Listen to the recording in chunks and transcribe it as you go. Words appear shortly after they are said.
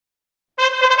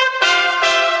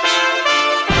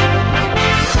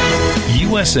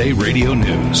USA Radio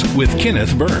News with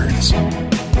Kenneth Burns.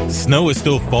 Snow is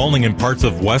still falling in parts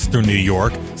of western New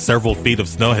York. Several feet of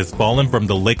snow has fallen from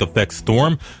the lake effect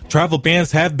storm. Travel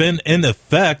bans have been in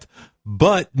effect,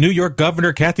 but New York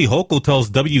Governor Kathy Hochul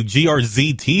tells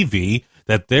WGRZ TV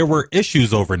that there were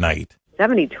issues overnight.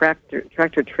 70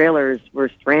 tractor trailers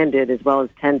were stranded, as well as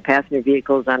 10 passenger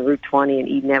vehicles on Route 20 and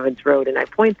Eden Evans Road. And I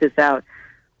point this out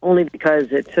only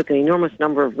because it took an enormous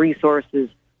number of resources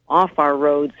off our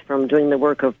roads from doing the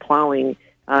work of plowing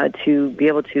to be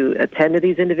able to attend to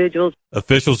these individuals.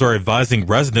 Officials are advising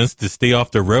residents to stay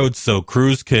off the roads so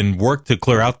crews can work to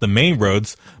clear out the main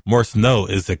roads. More snow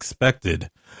is expected.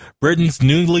 Britain's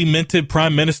newly minted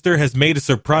prime minister has made a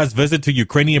surprise visit to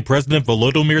Ukrainian President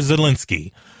Volodymyr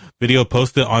Zelensky. Video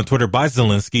posted on Twitter by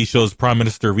Zelensky shows Prime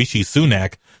Minister Rishi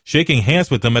Sunak shaking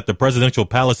hands with him at the presidential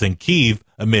palace in Kyiv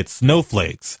amid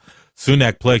snowflakes.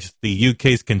 Sunak pledged the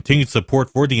UK's continued support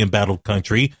for the embattled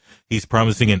country. He's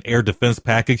promising an air defense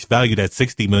package valued at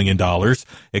 $60 million.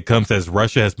 It comes as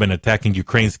Russia has been attacking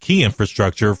Ukraine's key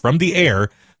infrastructure from the air,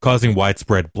 causing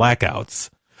widespread blackouts.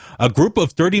 A group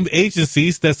of 30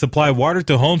 agencies that supply water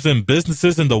to homes and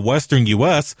businesses in the western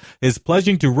U.S. is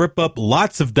pledging to rip up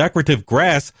lots of decorative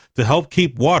grass to help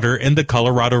keep water in the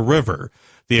Colorado River.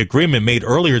 The agreement made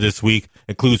earlier this week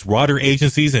includes water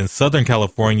agencies in Southern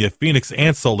California, Phoenix,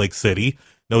 and Salt Lake City.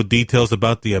 No details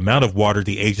about the amount of water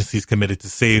the agencies committed to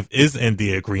save is in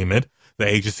the agreement. The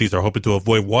agencies are hoping to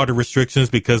avoid water restrictions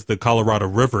because the Colorado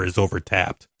River is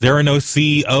overtapped. Theranos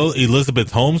CEO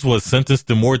Elizabeth Holmes was sentenced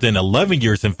to more than 11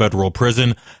 years in federal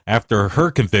prison after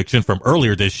her conviction from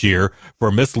earlier this year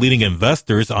for misleading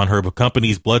investors on her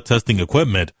company's blood testing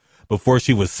equipment. Before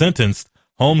she was sentenced,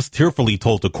 Holmes tearfully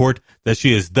told the court that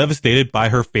she is devastated by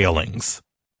her failings.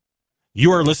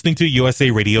 You are listening to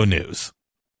USA Radio News.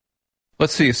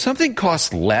 Let's see, if something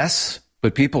costs less,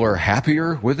 but people are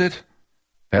happier with it,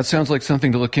 that sounds like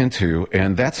something to look into,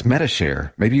 and that's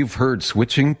Medi-Share. Maybe you've heard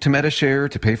switching to Medi-Share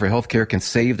to pay for healthcare can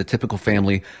save the typical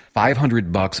family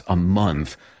 $500 a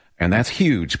month, and that's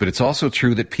huge, but it's also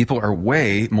true that people are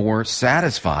way more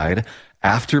satisfied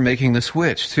after making the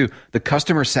switch, too. The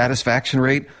customer satisfaction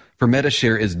rate for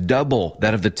Medi-Share is double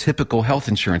that of the typical health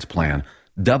insurance plan.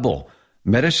 Double.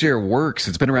 Medi-Share works.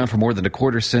 It's been around for more than a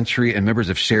quarter century, and members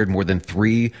have shared more than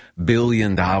 $3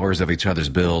 billion of each other's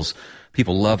bills.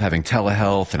 People love having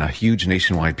telehealth and a huge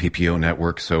nationwide PPO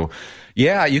network. So,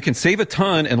 yeah, you can save a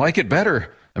ton and like it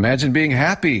better. Imagine being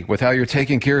happy with how you're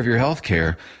taking care of your health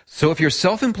care. So if you're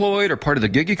self-employed or part of the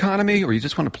gig economy, or you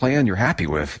just want a plan you're happy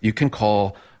with, you can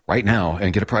call right now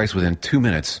and get a price within 2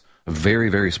 minutes. A very,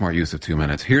 very smart use of 2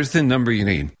 minutes. Here's the number you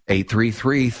need.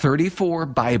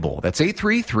 833-34-BIBLE. That's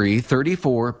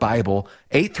 833-34-BIBLE.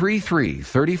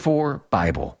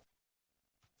 833-34-BIBLE.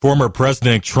 Former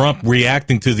President Trump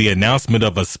reacting to the announcement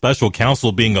of a special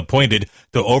counsel being appointed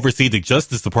to oversee the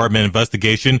Justice Department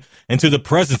investigation into the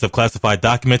presence of classified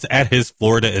documents at his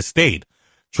Florida estate.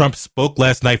 Trump spoke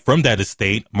last night from that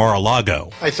estate, Mar-a-Lago.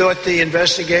 I thought the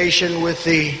investigation with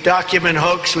the document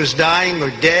hoax was dying or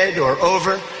dead or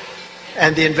over.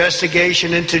 And the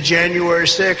investigation into January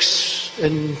 6th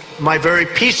in my very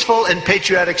peaceful and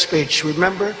patriotic speech.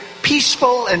 Remember?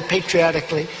 Peaceful and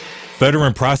patriotically.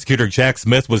 Veteran prosecutor Jack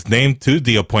Smith was named to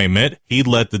the appointment. He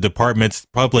led the department's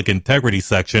public integrity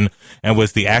section and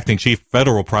was the acting chief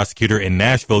federal prosecutor in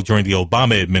Nashville during the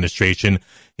Obama administration.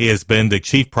 He has been the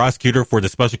chief prosecutor for the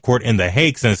special court in The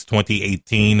Hague since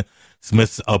 2018.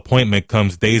 Smith's appointment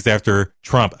comes days after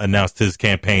Trump announced his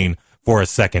campaign for a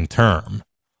second term.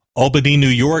 Albany, New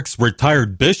York's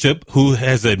retired bishop, who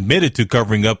has admitted to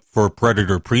covering up for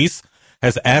predator priests,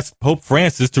 has asked Pope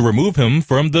Francis to remove him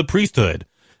from the priesthood.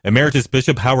 Emeritus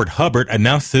Bishop Howard Hubbard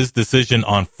announced his decision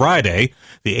on Friday.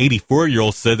 The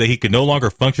 84-year-old said that he could no longer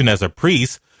function as a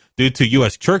priest due to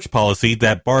U.S. church policy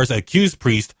that bars accused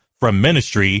priests from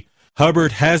ministry.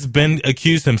 Hubbard has been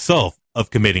accused himself of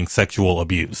committing sexual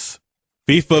abuse.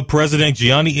 FIFA President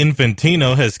Gianni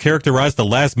Infantino has characterized the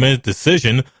last-minute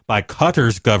decision by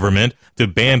Qatar's government to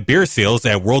ban beer sales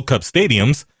at World Cup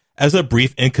stadiums as a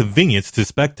brief inconvenience to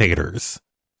spectators.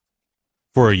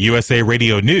 For USA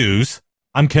Radio News,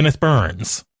 I'm Kenneth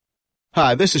Burns.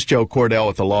 Hi, this is Joe Cordell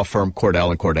with the law firm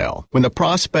Cordell & Cordell. When the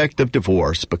prospect of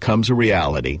divorce becomes a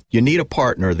reality, you need a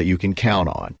partner that you can count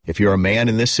on. If you're a man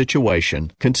in this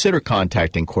situation, consider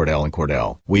contacting Cordell &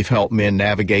 Cordell. We've helped men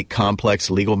navigate complex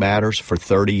legal matters for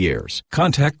 30 years.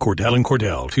 Contact Cordell &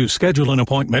 Cordell to schedule an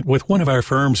appointment with one of our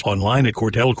firms online at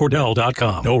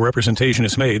CordellCordell.com. No representation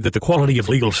is made that the quality of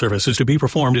legal services to be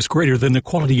performed is greater than the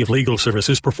quality of legal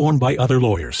services performed by other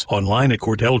lawyers. Online at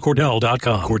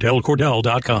CordellCordell.com.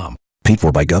 CordellCordell.com. Paid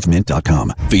for by GovMint.com.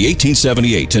 The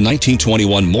 1878 to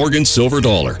 1921 Morgan Silver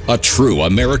Dollar, a true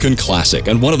American classic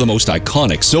and one of the most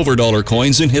iconic silver dollar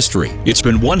coins in history. It's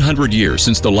been 100 years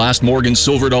since the last Morgan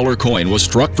Silver Dollar coin was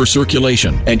struck for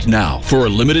circulation, and now, for a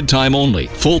limited time only,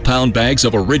 full-pound bags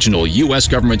of original U.S.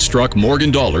 government-struck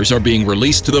Morgan dollars are being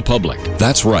released to the public.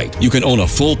 That's right, you can own a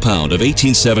full pound of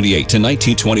 1878 to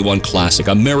 1921 classic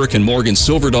American Morgan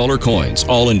Silver Dollar coins,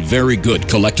 all in very good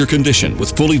collector condition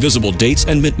with fully visible dates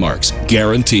and mint marks.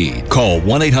 Guaranteed. Call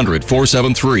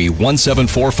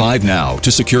 1-800-473-1745 now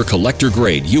to secure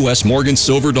collector-grade U.S. Morgan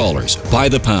Silver Dollars by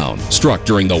the pound, struck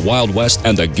during the Wild West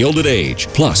and the Gilded Age.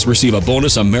 Plus, receive a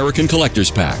bonus American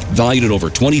Collector's Pack valued at over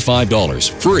 $25,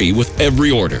 free with every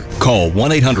order. Call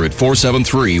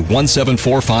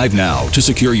 1-800-473-1745 now to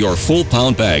secure your full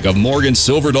pound bag of Morgan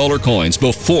Silver Dollar coins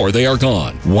before they are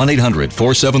gone.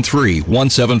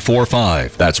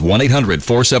 1-800-473-1745. That's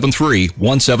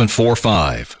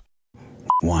 1-800-473-1745.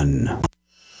 1.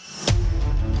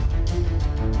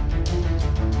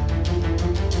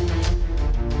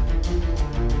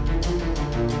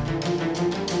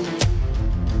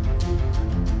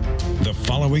 The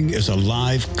following is a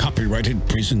live copyrighted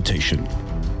presentation.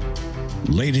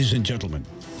 Ladies and gentlemen,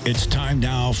 it's time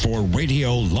now for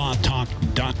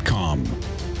RadioLawTalk.com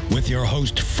with your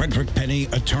host, Frederick Penny,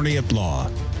 attorney at law.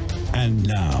 And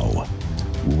now,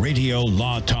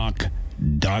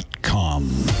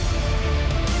 RadioLawTalk.com.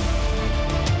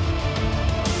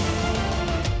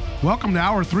 Welcome to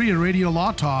Hour 3 of Radio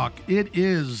Law Talk. It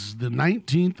is the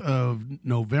 19th of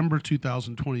November,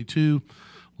 2022.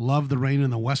 Love the rain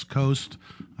in the West Coast.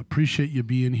 Appreciate you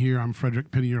being here. I'm Frederick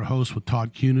Penny, your host, with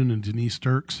Todd Cunin and Denise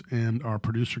Dirks and our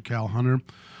producer, Cal Hunter.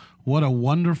 What a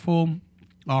wonderful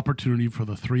opportunity for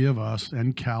the three of us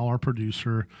and Cal, our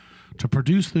producer, to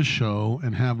produce this show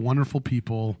and have wonderful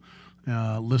people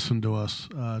listen to us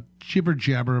jibber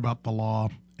jabber about the law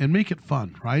and make it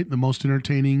fun, right? The most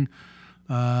entertaining,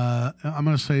 I'm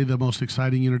going to say the most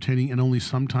exciting, entertaining, and only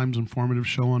sometimes informative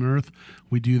show on earth.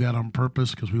 We do that on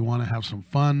purpose because we want to have some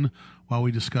fun while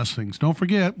we discuss things. Don't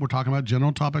forget, we're talking about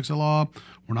general topics of law.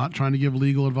 We're not trying to give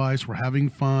legal advice. We're having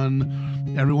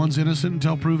fun. Everyone's innocent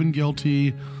until proven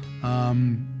guilty.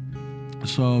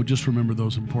 So just remember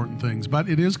those important things. But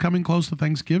it is coming close to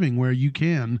Thanksgiving, where you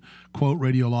can quote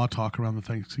Radio Law Talk around the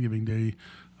Thanksgiving Day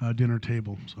dinner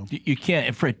table. So you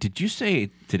can't. Fred, did you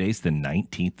say today's the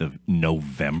 19th of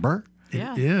November?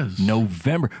 It is.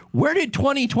 November. Where did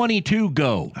 2022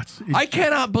 go? I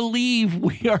cannot believe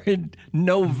we are in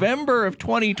November of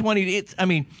 2020.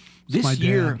 This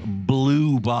year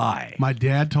blew by. My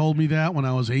dad told me that when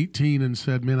I was 18 and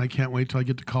said, man, I can't wait till I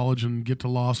get to college and get to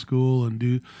law school and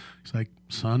do. He's like,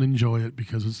 son, enjoy it,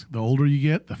 because the older you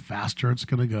get, the faster it's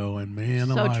going to go. And man,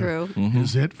 so alive, true.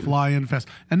 Is it flying fast?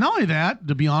 And not only that,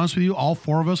 to be honest with you, all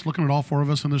four of us, looking at all four of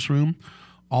us in this room,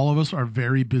 all of us are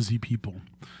very busy people.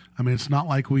 I mean, it's not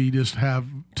like we just have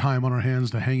time on our hands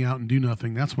to hang out and do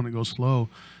nothing. That's when it goes slow.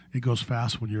 It goes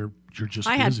fast when you're just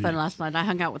I busy. had fun last night. I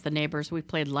hung out with the neighbors. We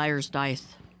played Liar's Dice.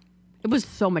 It was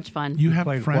so much fun. You have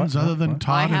friends other than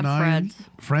Todd and I? I have friends.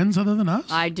 Friends other than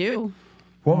us? I do.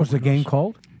 What was the game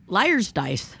called? Liar's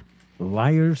Dice.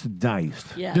 Liar's Dice.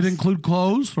 Yes. Did it include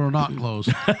clothes or not clothes?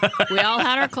 We all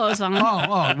had our clothes on.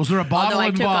 Oh, was there a bottle Although I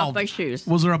involved? took off my shoes.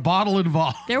 Was there a bottle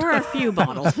involved? There were a few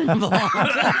bottles involved.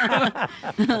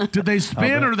 Did they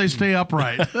spin or did they stay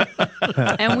upright?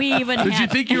 And we even Did you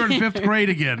think you were in fifth grade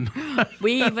again?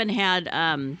 We even had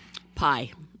pie.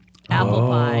 Apple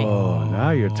pie. Oh, now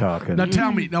you're talking. Now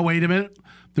tell me, wait a minute.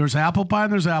 There's apple pie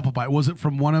and there's apple pie. Was it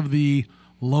from one of the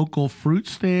local fruit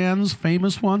stands,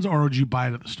 famous ones, or did you buy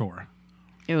it at the store?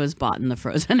 It was bought in the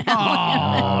frozen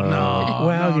alley. Oh, no.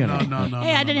 Well, no.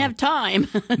 Hey, I didn't have time.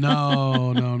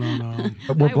 No.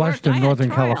 We're blessed in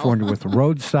Northern California with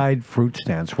roadside fruit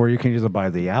stands where you can either buy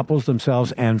the apples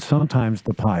themselves and sometimes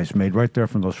the pies made right there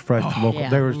from those fresh local. Yeah.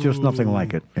 There was just nothing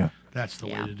like it. Yeah. That's the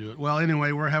way to do it. Well,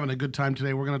 anyway, we're having a good time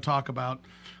today. We're going to talk about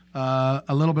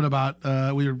a little bit about,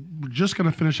 we're just going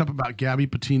to finish up about Gabby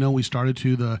Petito. We started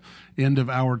to the end of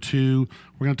hour 2.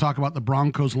 We're going to talk about the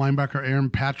Broncos linebacker Aaron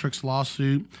Patrick's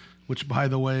lawsuit, which, by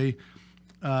the way,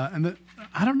 I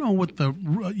don't know what believe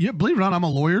it or not, I'm a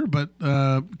lawyer, but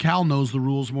Cal knows the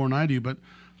rules more than I do, but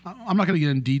I'm not going to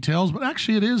get in details, but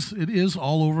actually it is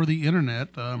all over the internet.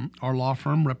 Our law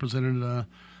firm represented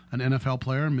an NFL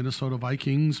player, Minnesota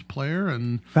Vikings player,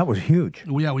 and that was huge.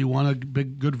 Yeah, we won a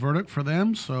good verdict for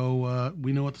them, so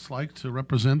we know what it's like to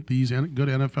represent these good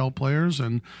NFL players.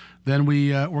 And then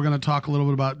we're going to talk a little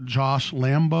bit about Josh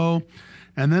Lambo,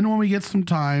 and then when we get some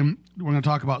time, we're going to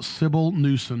talk about Sybil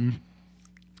Newsom,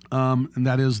 and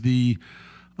that is the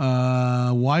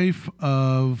wife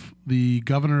of the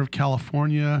governor of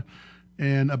California,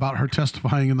 and about her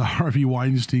testifying in the Harvey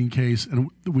Weinstein case. And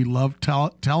we love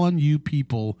telling you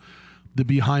people the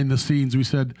behind the scenes. We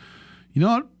said, you know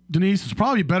what, Denise, it's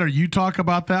probably better you talk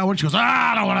about that one. She goes,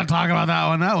 I don't want to talk about that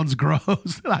one. That one's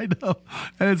gross. I know.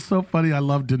 And it's so funny. I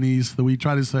love Denise that we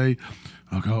try to say,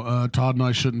 okay, Todd and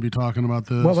I shouldn't be talking about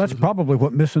this. Well, that's probably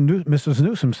what Mrs.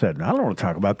 Newsom said. I don't want to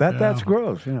talk about that. Yeah. That's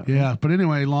gross. Yeah. But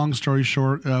anyway, long story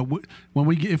short,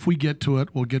 if we get to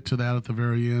it, we'll get to that at the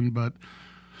very end. But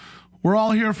we're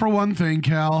all here for one thing,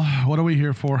 Cal. What are we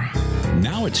here for?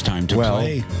 Now it's time to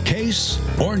play Case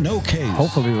or No Case.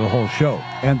 Hopefully the whole show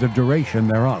and the duration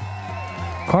thereof.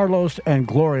 Carlos and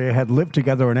Gloria had lived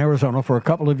together in Arizona for a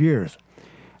couple of years.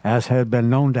 As had been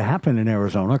known to happen in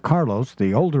Arizona, Carlos,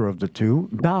 the older of the two,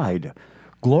 died.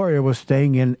 Gloria was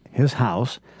staying in his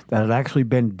house that had actually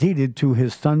been deeded to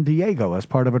his son Diego as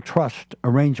part of a trust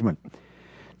arrangement.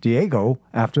 Diego,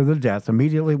 after the death,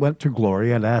 immediately went to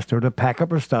Gloria and asked her to pack up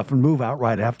her stuff and move out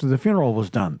right after the funeral was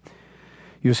done.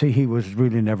 You see, he was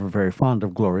really never very fond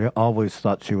of Gloria, always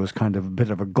thought she was kind of a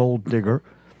bit of a gold digger.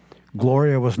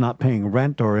 Gloria was not paying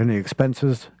rent or any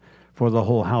expenses for the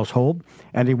whole household,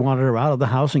 and he wanted her out of the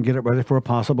house and get it ready for a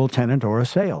possible tenant or a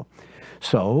sale.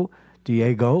 So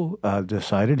Diego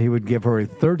decided he would give her a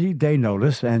 30-day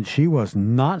notice, and she was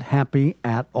not happy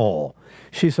at all.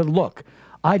 She said, look,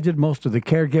 I did most of the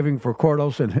caregiving for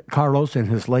Carlos in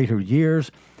his later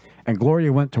years, and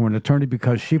Gloria went to an attorney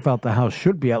because she felt the house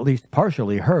should be at least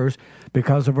partially hers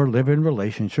because of her live-in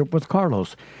relationship with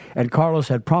Carlos. And Carlos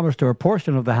had promised her a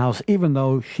portion of the house even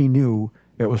though she knew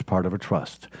it was part of a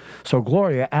trust. So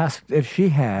Gloria asked if she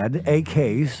had a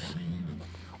case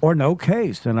or no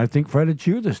case. And I think, Fred, it's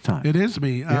you this time. It is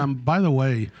me. Yeah. By the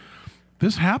way,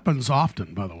 this happens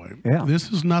often, by the way. Yeah.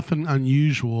 This is nothing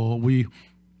unusual.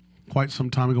 Quite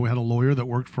some time ago, we had a lawyer that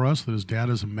worked for us that his dad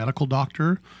is a medical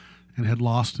doctor and had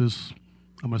lost his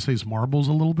marbles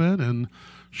a little bit. And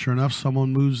sure enough,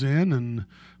 someone moves in, and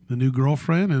the new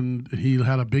girlfriend, and he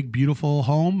had a big, beautiful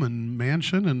home and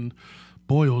mansion. And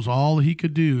boy, it was all he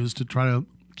could do is to try to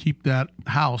keep that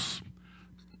house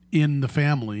in the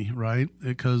family, right?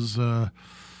 Because, anyway,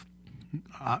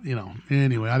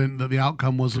 the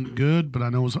outcome wasn't good, but I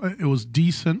know it was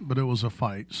decent, but it was a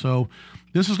fight. So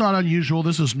this is not unusual.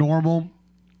 This is normal.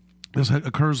 This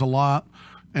occurs a lot.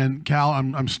 And Cal,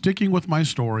 I'm sticking with my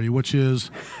story, which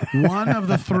is one of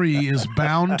the three is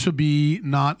bound to be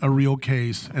not a real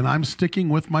case. And I'm sticking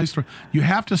with my story. You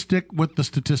have to stick with the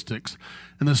statistics.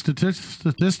 And the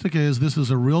statistic is this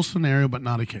is a real scenario, but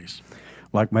not a case.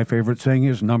 Like my favorite saying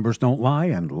is, numbers don't lie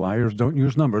and liars don't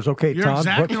use numbers. Okay, You're Todd.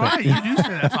 Exactly right. You do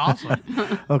say that's awesome.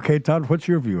 Okay, Todd, what's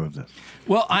your view of this?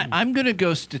 Well, I'm going to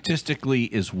go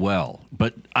statistically as well,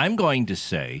 but I'm going to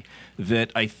say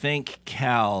that I think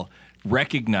Cal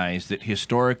recognized that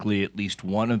historically at least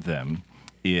one of them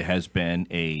has been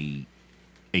a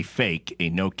fake, a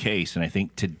no case. And I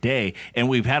think today, and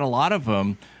we've had a lot of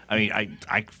them, I mean,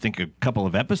 I think a couple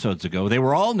of episodes ago, they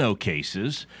were all no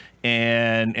cases.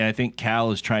 And I think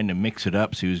Cal is trying to mix it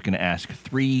up, so he was going to ask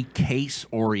 3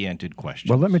 case-oriented questions.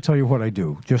 Well, let me tell you what I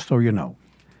do, just so you know.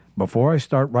 Before I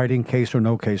start writing case or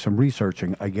no case, I'm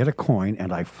researching. I get a coin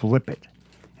and I flip it.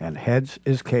 And heads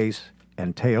is case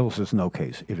and tails is no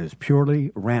case. It is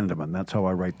purely random, and that's how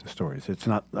I write the stories. It's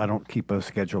not, I don't keep a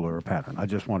schedule or a pattern. I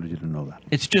just wanted you to know that.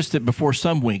 It's just that before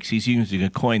some weeks, he's using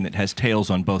a coin that has tails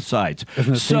on both sides.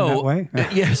 Isn't it that way?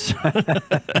 Yes.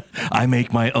 I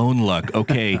make my own luck.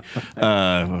 Okay.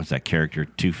 What was that character?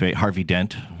 Two-Face? Harvey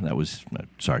Dent? That was,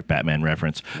 Batman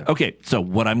reference. Okay. So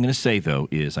what I'm going to say, though,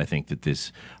 is I think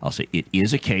that I'll say it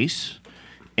is a case,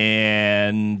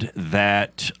 and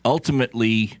that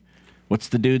ultimately, what's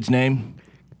the dude's name?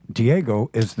 Diego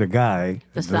is the guy.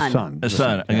 The son. The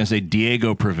son. I'm going to say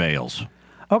Diego prevails.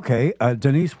 Okay.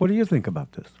 Denise, what do you think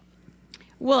about this?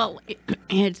 Well,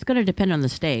 it's going to depend on the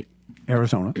state.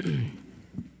 Arizona.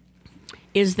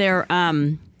 Is there,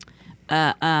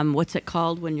 what's it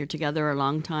called when you're together a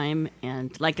long time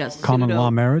and like a common law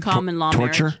marriage? Common law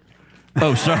Torture? marriage?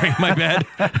 Oh, sorry, my bad.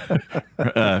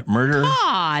 Murder?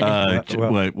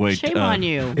 God. Wait. Shame on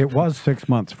you. It was 6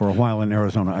 months for a while in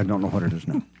Arizona. I don't know what it is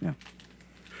now. Yeah.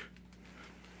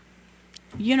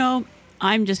 You know,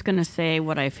 I'm just going to say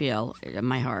what I feel in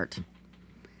my heart.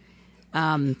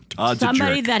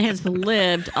 Somebody that has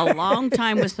lived a long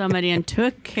time with somebody and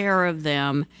took care of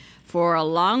them for a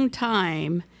long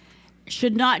time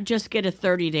should not just get a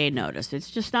 30-day notice. It's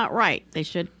just not right. They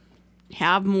should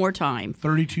have more time.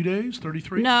 32 days?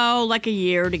 33? No, like a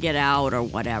year to get out or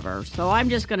whatever. So I'm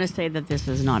just going to say that this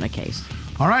is not a case.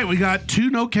 All right, we got 2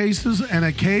 no cases and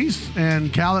a case.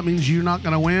 And Cal, that means you're not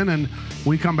going to win. And when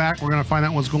we come back, we're going to find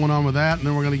out what's going on with that. And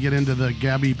then we're going to get into the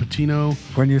Gabby Patino.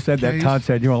 When you said case. that, Todd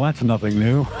said, well, that's nothing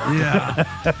new.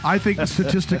 Yeah. I think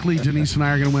statistically, Denise and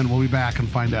I are going to win. We'll be back and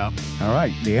find out. All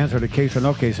right. The answer to case or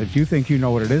no case. If you think you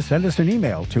know what it is, send us an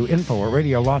email to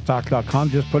info@radiolawtalk.com.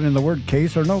 Just put in the word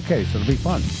case or no case. It'll be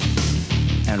fun.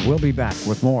 And we'll be back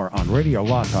with more on Radio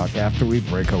Law Talk after we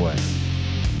break away.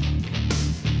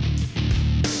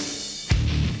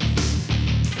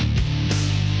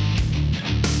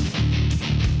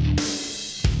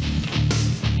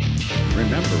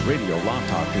 Remember, Radio Law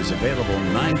Talk is available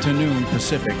 9 to noon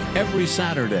Pacific every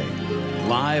Saturday.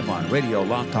 Live on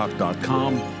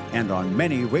RadioLawTalk.com and on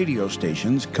many radio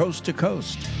stations coast to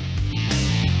coast.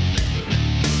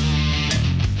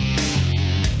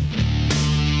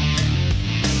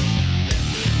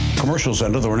 Commercials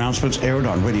and other announcements aired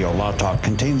on Radio Law Talk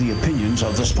contain the opinions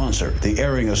of the sponsor. The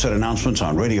airing of said announcements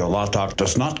on Radio Law Talk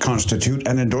does not constitute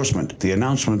an endorsement. The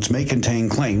announcements may contain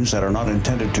claims that are not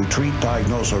intended to treat,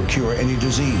 diagnose, or cure any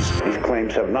disease. These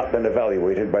claims have not been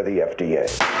evaluated by the FDA.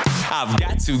 I've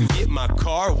got to get my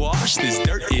car washed. This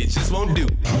dirt, it just won't do.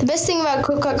 The best thing about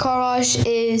Quick Quack Car Wash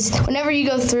is whenever you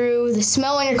go through, the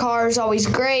smell on your car is always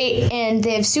great, and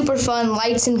they have super fun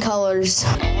lights and colors.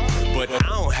 But I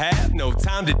don't have no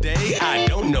time today. I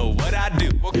don't know what I do.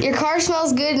 Your car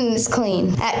smells good and it's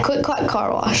clean at Quick Quack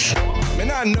Car Wash. Man,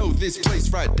 I know this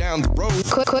place right down the road.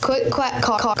 Quick Quack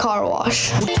Car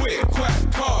Wash. Quick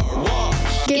Quack Car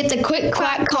Wash. Get the Quick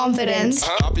Quack confidence.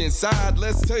 Hop inside,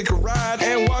 let's take a ride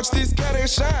and watch this cat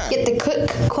shine. Get the Quick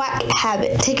Quack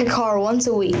habit. Take your car once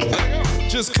a week.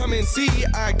 Just come and see,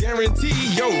 I guarantee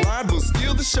your ride will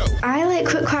steal the show. I like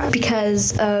Quick Quack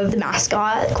because of the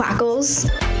mascot, Quackles.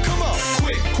 Come on,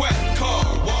 Quick Quack Car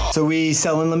Wash. So we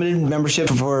sell unlimited membership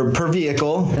per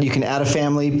vehicle. You can add a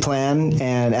family plan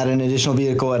and add an additional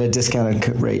vehicle at a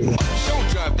discounted rate. Don't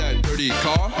drive that dirty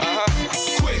car.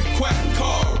 Quick Quack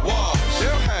Car Wash.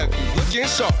 They'll have you looking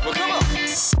sharp. Well, come on.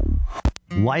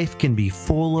 Life can be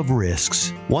full of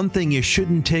risks. One thing you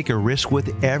shouldn't take a risk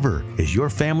with ever is your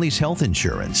family's health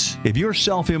insurance. If you're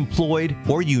self-employed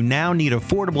or you now need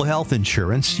affordable health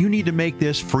insurance, you need to make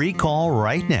this free call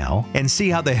right now and see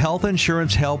how the Health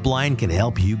Insurance Helpline can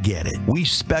help you get it. We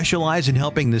specialize in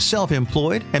helping the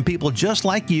self-employed and people just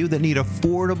like you that need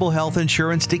affordable health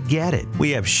insurance to get it. We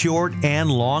have short and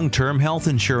long-term health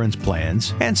insurance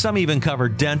plans, and some even cover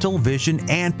dental, vision,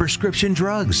 and prescription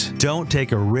drugs. Don't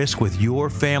take a risk with your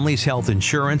family's health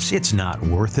insurance. It's not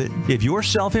worth it. If you're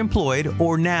self-employed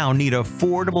or now need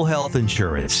affordable health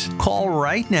insurance, call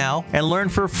right now and learn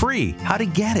for free how to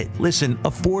get it. Listen,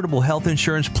 affordable health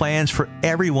insurance plans for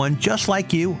everyone just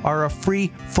like you are a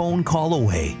free phone call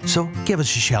away. So give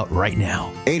us a shout right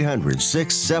now.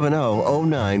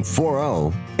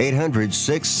 800-670-0940.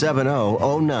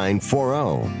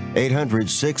 800-670-0940.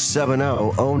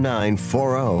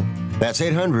 800-670-0940. That's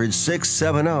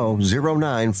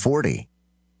 800-670-0940.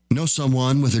 Know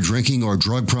someone with a drinking or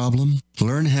drug problem?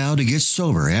 Learn how to get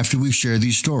sober after we share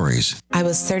these stories. I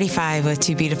was 35 with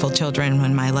 2 beautiful children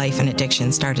when my life and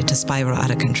addiction started to spiral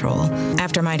out of control.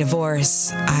 After my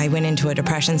divorce, I went into a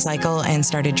depression cycle and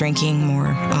started drinking more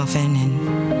often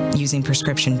and using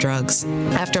prescription drugs.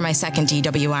 After my second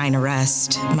DWI and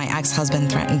arrest, my ex-husband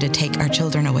threatened to take our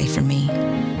children away from me.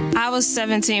 I was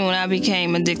 17 when I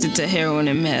became addicted to heroin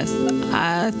and meth.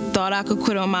 I thought I could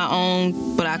quit on my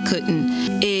own, but I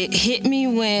couldn't. It hit me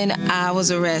when I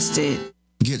was arrested.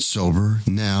 Get sober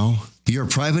now. Your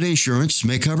private insurance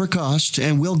may cover costs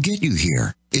and we'll get you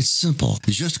here. It's simple.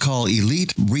 Just call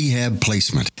Elite Rehab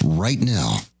Placement right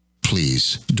now.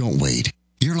 Please, don't wait.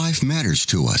 Your life matters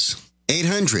to us.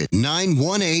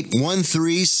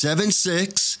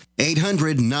 800-918-1376.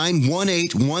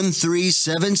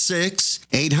 800-918-1376.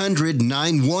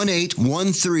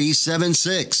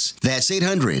 800-918-1376. That's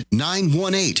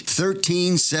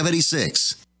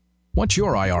 800-918-1376. What's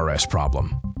your IRS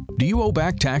problem? Do you owe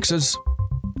back taxes?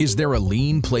 Is there a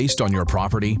lien placed on your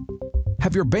property?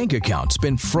 Have your bank accounts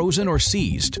been frozen or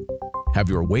seized? Have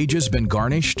your wages been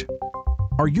garnished?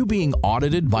 Are you being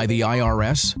audited by the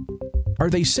IRS? Are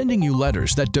they sending you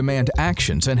letters that demand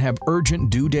actions and have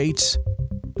urgent due dates?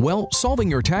 Well,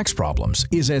 solving your tax problems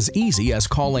is as easy as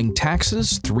calling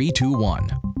Taxes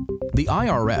 321. The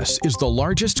IRS is the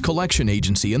largest collection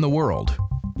agency in the world.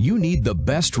 You need the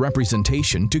best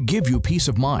representation to give you peace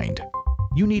of mind.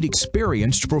 You need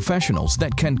experienced professionals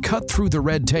that can cut through the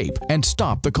red tape and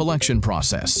stop the collection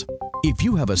process. If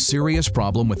you have a serious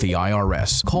problem with the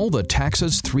IRS, call the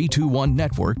Taxes 321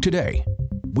 network today.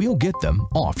 We'll get them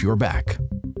off your back.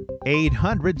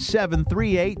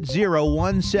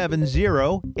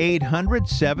 800-738-0170.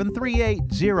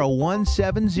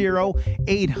 800-738-0170.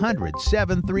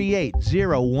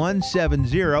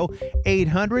 800-738-0170.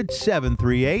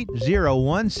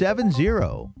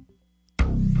 800-738-0170.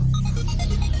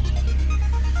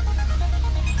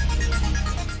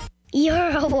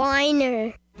 You're a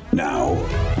whiner. Now,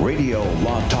 Radio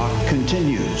Law Talk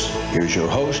continues. Here's your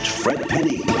host, Fred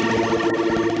Penny.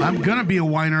 I'm going to be a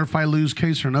whiner if I lose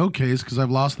case or no case because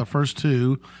I've lost the first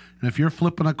two. And if you're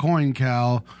flipping a coin,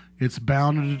 Cal, it's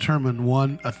bound to determine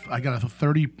I got a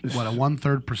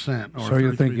 1/3%. So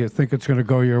you think it's going to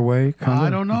go your way? I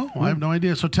don't know. I have no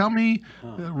idea. So tell me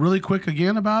really quick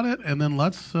again about it, and then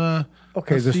let's.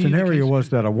 Okay, the scenario was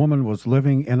that a woman was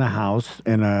living in a house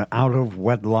in an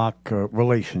out-of-wedlock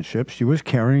relationship. She was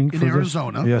caring for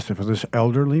Arizona. For this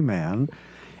elderly man.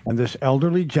 And this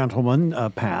elderly gentleman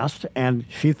passed, and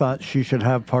she thought she should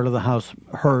have part of the house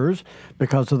hers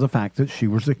because of the fact that she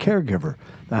was the caregiver.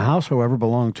 The house, however,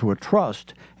 belonged to a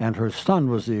trust, and her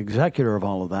son was the executor of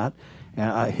all of that.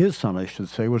 His son, I should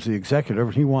say, was the executor,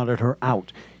 and he wanted her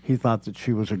out. He thought that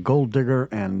she was a gold digger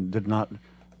and did not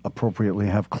appropriately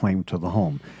have claim to the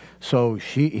home. So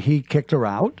he kicked her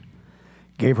out,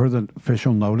 gave her the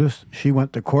official notice. She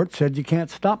went to court, said, "You can't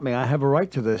stop me. I have a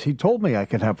right to this. He told me I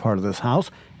could have part of this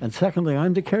house. And secondly,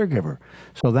 I'm the caregiver."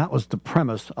 So that was the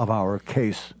premise of our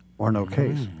case or no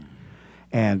case.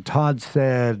 And Todd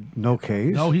said no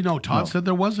case. Todd said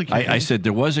there was a case. I said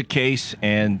there was a case,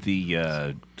 and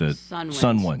the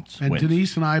son wins. And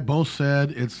Denise and I both said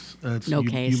it's no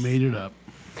case. You made it up.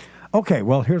 Okay,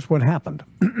 well, here's what happened.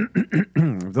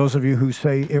 Those of you who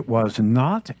say it was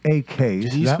not a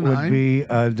case, Denise that would be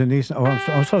Denise. Oh,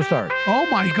 I'm so sorry. Oh,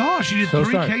 my gosh. You did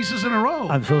three cases in a row.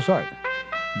 I'm so sorry.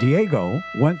 Diego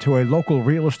went to a local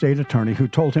real estate attorney who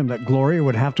told him that Gloria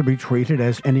would have to be treated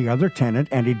as any other tenant,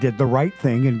 and he did the right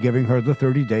thing in giving her the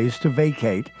 30 days to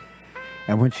vacate.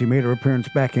 And when she made her appearance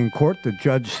back in court, the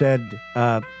judge said,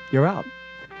 "You're out."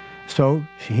 So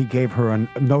he gave her a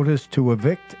notice to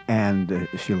evict, and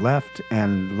she left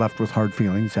with hard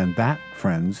feelings. And that,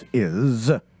 friends, is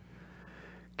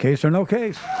case or no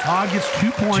case. Todd gets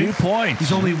 2 points. 2 points.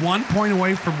 He's only 1 point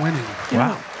away from winning.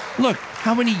 Wow. Look,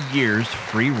 how many years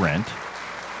free rent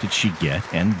did she get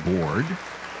and board?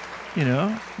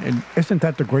 And isn't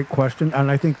that the great question? And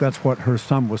I think that's what her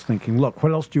son was thinking. Look,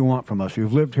 what else do you want from us?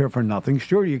 You've lived here for nothing.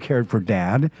 Sure, you cared for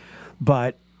Dad,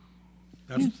 but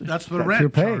that's the rent your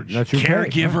pay. charge. That's your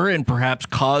caregiver pay. And perhaps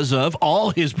cause of all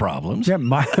his problems. Yeah,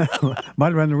 might have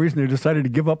been the reason they decided to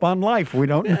give up on life. We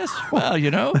don't know. Yes, well,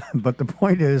 But the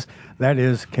point is, that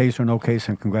is case or no case,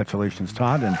 and congratulations,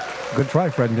 Todd. And good try,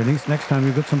 Fred and Denise. Next time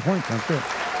you get some points. That's it.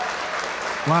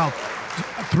 Wow.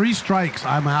 3 strikes,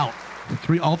 I'm out.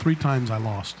 All three times I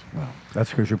lost. Well,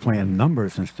 that's because you're playing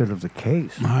numbers instead of the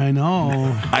case. I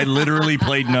know. I literally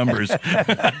played numbers.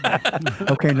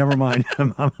 Okay, never mind.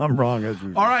 I'm wrong as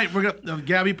usual. All right, we're gonna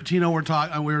Gabby Petito. We're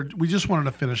talking. We just wanted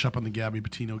to finish up on the Gabby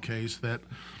Petito case. That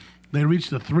they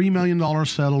reached a $3 million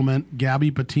settlement.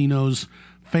 Gabby Petito's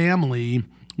family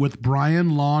with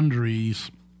Brian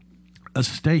Laundrie's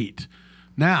estate.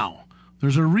 Now,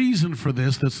 there's a reason for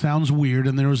this that sounds weird,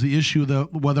 and there was the issue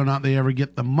of whether or not they ever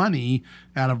get the money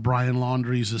out of Brian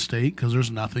Laundrie's estate, because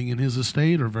there's nothing in his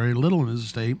estate or very little in his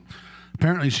estate.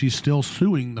 Apparently, she's still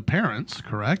suing the parents,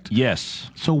 correct?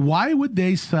 Yes. So why would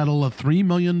they settle a $3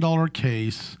 million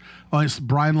case, it's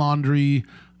Brian Laundrie,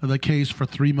 the case for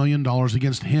 $3 million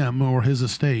against him or his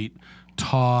estate?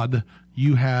 Todd,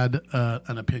 you had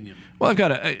an opinion. Well, I've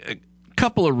got a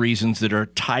couple of reasons that are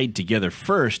tied together.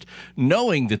 First,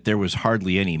 knowing that there was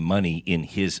hardly any money in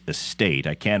his estate,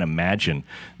 I can't imagine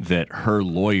that her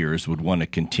lawyers would want to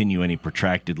continue any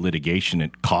protracted litigation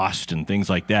at cost and things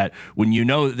like that when you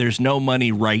know that there's no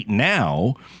money right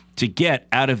now to get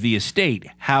out of the estate.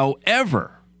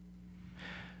 However,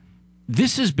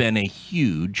 this has been a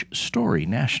huge story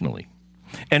nationally.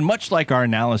 And much like our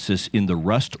analysis in the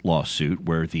Rust lawsuit,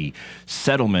 where the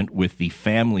settlement with the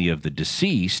family of the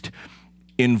deceased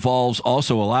involves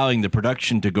also allowing the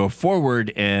production to go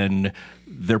forward, and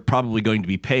they're probably going to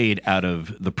be paid out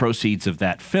of the proceeds of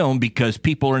that film because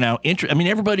people are now interested. I mean,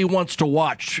 everybody wants to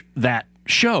watch that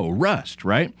show, Rust,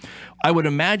 right? I would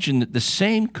imagine that the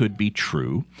same could be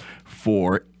true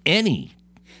for any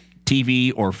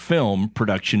TV or film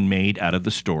production made out of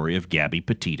the story of Gabby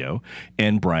Petito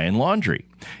and Brian Laundrie.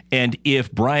 And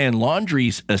if Brian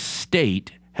Laundrie's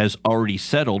estate has already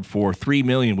settled for $3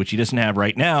 million, which he doesn't have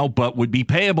right now, but would be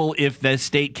payable if the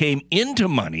estate came into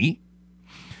money,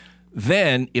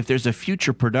 then if there's a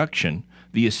future production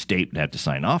the estate would have to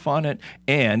sign off on it,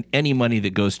 and any money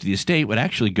that goes to the estate would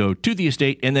actually go to the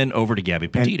estate and then over to Gabby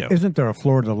Petito. And isn't there a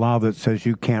Florida law that says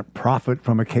you can't profit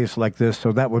from a case like this?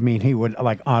 So that would mean they would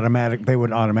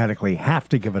automatically have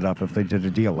to give it up if they did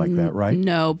a deal like that, right?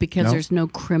 No, because No? there's no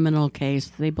criminal case.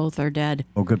 They both are dead.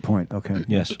 Oh, good point. Okay.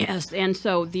 Yes. Yes, and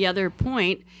so the other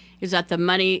point is that the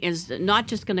money is not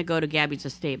just going to go to Gabby's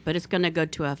estate, but it's going to go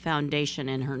to a foundation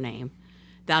in her name.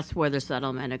 That's where the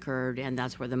settlement occurred, and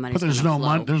that's where the money's But there's gonna no flow.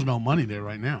 money. There's no money there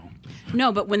right now.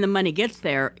 No, but when the money gets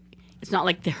there, it's not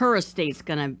like her estate's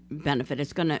going to benefit.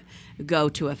 It's going to go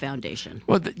to a foundation.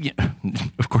 Well,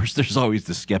 of course, there's always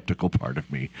the skeptical part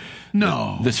of me.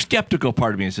 No. The skeptical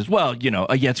part of me says, well,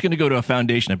 it's going to go to a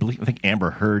foundation. I think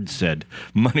Amber Heard said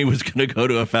money was going to go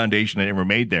to a foundation that never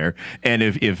made there. And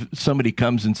if somebody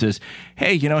comes and says,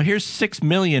 hey, here's $6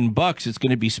 million, it's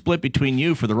going to be split between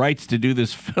you for the rights to do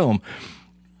this film.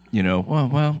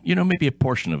 Maybe a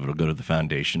portion of it will go to the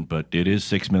foundation, but it is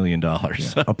 $6 million.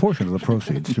 Yeah, a portion of the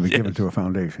proceeds to be given to a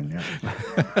foundation, yeah.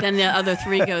 Then the other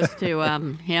 3 goes to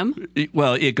him.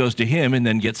 Well, it goes to him and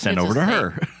then gets sent over to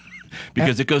her.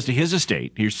 Because it goes to his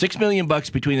estate. Here's $6 million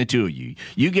between the two of you.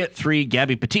 You get 3.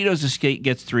 Gabby Petito's estate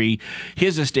gets 3.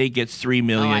 His estate gets $3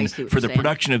 million for the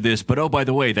production of this. But oh, by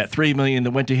the way, that $3 million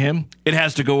that went to him, it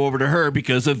has to go over to her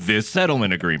because of this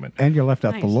settlement agreement. And you left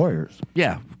out the lawyers.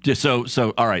 Yeah. So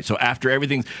all right. So after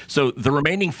everything, so the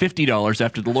remaining $50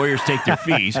 after the lawyers take their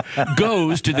fees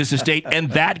goes to this estate,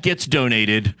 and that gets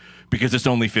donated because it's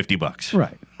only $50.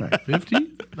 Right.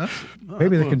 50?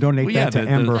 Maybe they can donate that to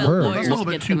Amber Heard. That's a little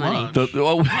bit too much.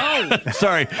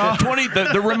 Sorry.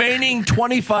 The remaining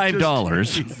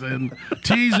 $25.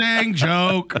 Teasing,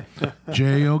 joke.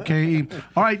 Joke.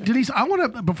 All right, Denise, I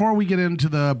want to, before we get into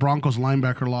the Broncos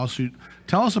linebacker lawsuit,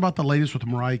 tell us about the latest with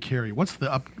Mariah Carey. What's the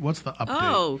update?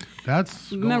 Oh,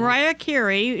 that's Mariah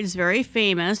Carey is very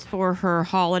famous for her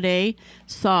holiday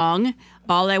song,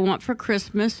 All I Want for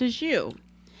Christmas Is You.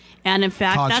 And in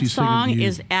fact, that song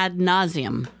is ad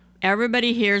nauseum.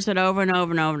 Everybody hears it over and over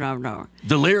and over and over and over.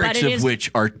 The lyrics of which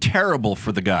are terrible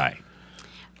for the guy.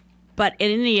 But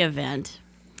in any event,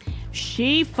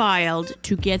 she filed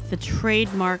to get the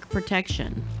trademark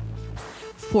protection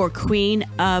for Queen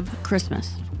of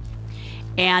Christmas.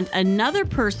 And another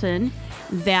person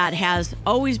that has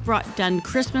always done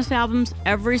Christmas albums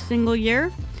every single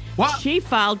year, she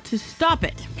filed to stop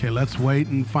it. Okay, let's wait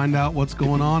and find out what's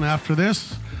going on after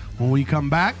this. When we come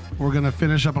back, we're going to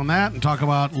finish up on that and talk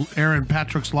about Aaron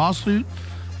Patrick's lawsuit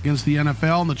against the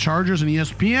NFL and the Chargers and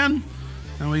ESPN.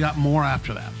 And we got more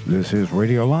after that. This is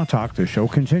Radio Law Talk. The show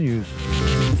continues.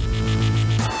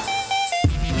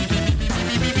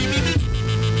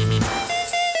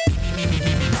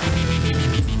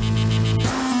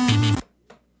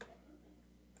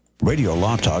 Radio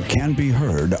Law Talk can be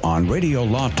heard on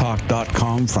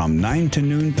RadioLawTalk.com from 9 to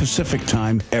noon Pacific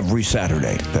Time every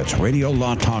Saturday. That's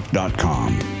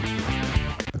RadioLawTalk.com.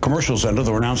 The commercials and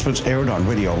other announcements aired on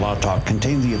Radio Law Talk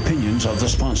contain the opinions of the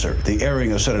sponsor. The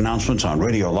airing of said announcements on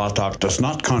Radio Law Talk does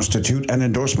not constitute an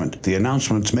endorsement. The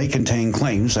announcements may contain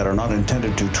claims that are not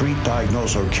intended to treat,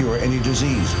 diagnose, or cure any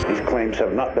disease. These claims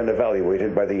have not been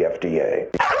evaluated by the FDA.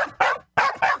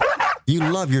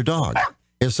 You love your dog.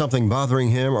 Is something bothering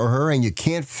him or her and you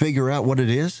can't figure out what it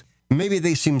is? Maybe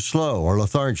they seem slow or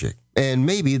lethargic, and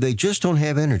maybe they just don't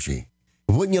have energy.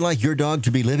 Wouldn't you like your dog to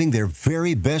be living their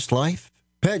very best life?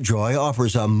 PetJoy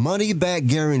offers a money-back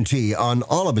guarantee on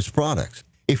all of its products.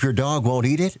 If your dog won't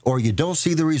eat it or you don't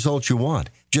see the results you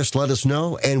want, just let us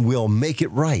know and we'll make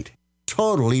it right.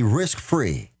 Totally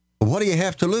risk-free. What do you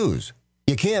have to lose?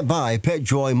 You can't buy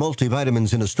PetJoy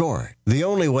multivitamins in a store. The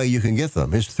only way you can get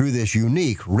them is through this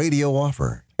unique radio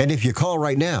offer. And if you call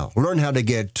right now, learn how to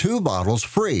get 2 bottles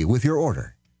free with your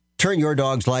order. Turn your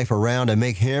dog's life around and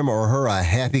make him or her a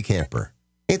happy camper.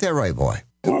 Ain't that right, boy?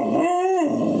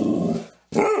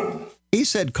 He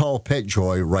said call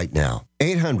PetJoy right now.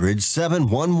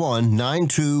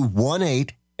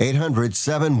 800-711-9218.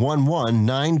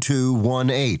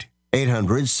 800-711-9218.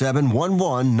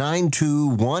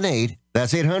 800-711-9218.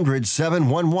 That's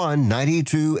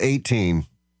 800-711-9218.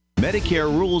 Medicare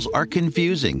rules are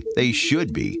confusing. They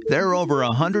should be. There are over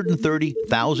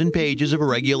 130,000 pages of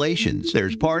regulations.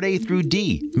 There's Part A through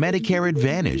D, Medicare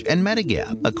Advantage, and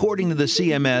Medigap. According to the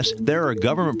CMS, there are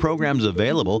government programs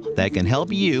available that can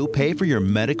help you pay for your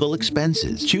medical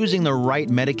expenses. Choosing the right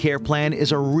Medicare plan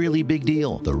is a really big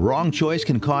deal. The wrong choice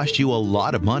can cost you a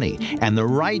lot of money, and the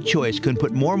right choice can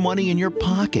put more money in your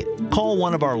pocket. Call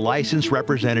one of our licensed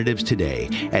representatives today.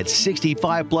 At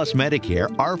 65 Plus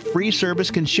Medicare, our free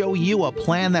service can show show you a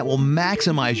plan that will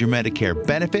maximize your Medicare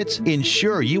benefits,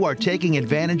 ensure you are taking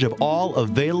advantage of all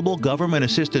available government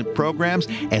assistance programs,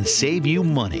 and save you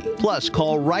money. Plus,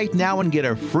 call right now and get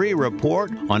a free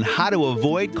report on how to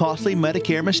avoid costly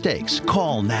Medicare mistakes.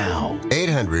 Call now.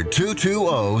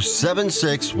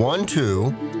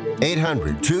 800-220-7612.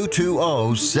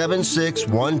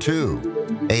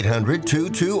 800-220-7612.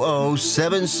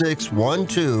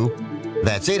 800-220-7612.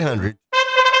 That's 800.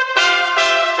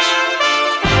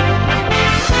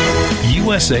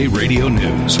 USA Radio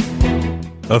News.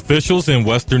 Officials in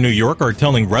western New York are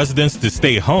telling residents to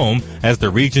stay home as the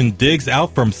region digs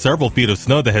out from several feet of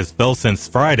snow that has fell since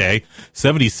Friday.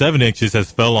 77 inches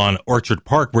has fell on Orchard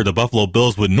Park, where the Buffalo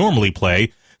Bills would normally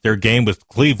play. Their game with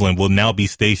Cleveland will now be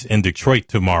staged in Detroit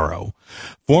tomorrow.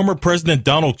 Former President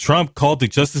Donald Trump called the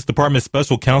Justice Department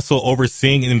special counsel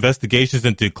overseeing investigations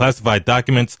into classified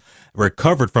documents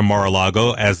recovered from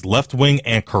Mar-a-Lago as left-wing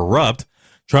and corrupt.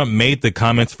 Trump made the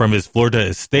comments from his Florida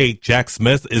estate. Jack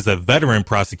Smith is a veteran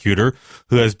prosecutor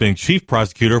who has been chief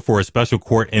prosecutor for a special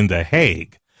court in The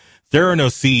Hague.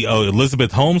 Theranos CEO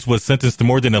Elizabeth Holmes was sentenced to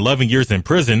more than 11 years in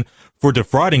prison for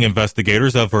defrauding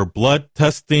investigators of her blood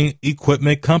testing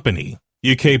equipment company.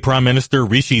 UK Prime Minister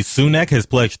Rishi Sunak has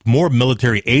pledged more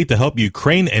military aid to help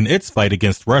Ukraine in its fight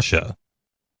against Russia.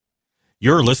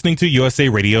 You're listening to USA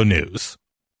Radio News.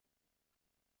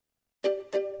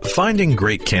 Finding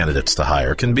great candidates to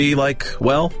hire can be like,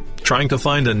 well, trying to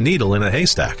find a needle in a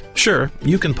haystack. Sure,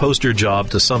 you can post your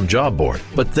job to some job board,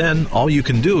 but then all you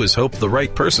can do is hope the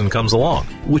right person comes along,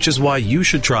 which is why you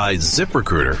should try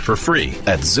ZipRecruiter for free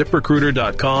at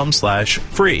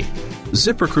ZipRecruiter.com/free.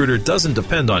 ZipRecruiter doesn't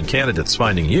depend on candidates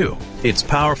finding you. Its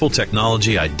powerful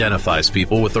technology identifies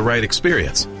people with the right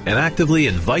experience and actively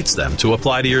invites them to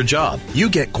apply to your job. You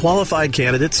get qualified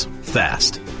candidates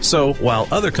fast. So while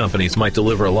other companies might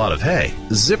deliver a lot of hay,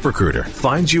 ZipRecruiter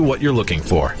finds you what you're looking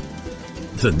for.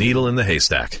 The needle in the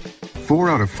haystack. 4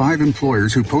 out of 5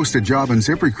 employers who post a job on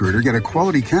ZipRecruiter get a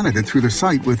quality candidate through the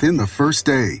site within the first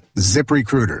day.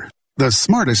 ZipRecruiter, the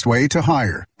smartest way to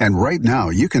hire. And right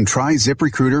now, you can try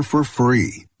ZipRecruiter for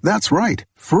free. That's right,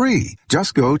 free.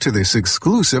 Just go to this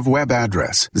exclusive web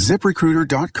address,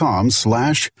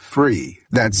 ZipRecruiter.com/free.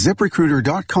 That's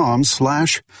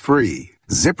ZipRecruiter.com/free.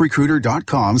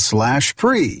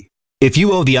 ZipRecruiter.com/free. If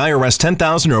you owe the IRS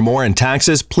 $10,000 or more in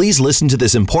taxes, please listen to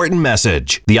this important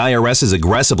message. The IRS is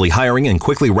aggressively hiring and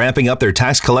quickly ramping up their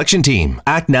tax collection team.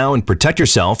 Act now and protect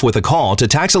yourself with a call to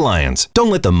Tax Alliance. Don't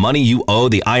let the money you owe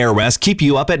the IRS keep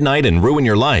you up at night and ruin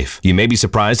your life. You may be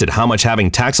surprised at how much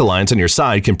having Tax Alliance on your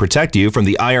side can protect you from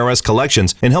the IRS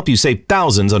collections and help you save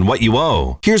thousands on what you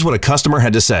owe. Here's what a customer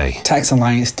had to say. Tax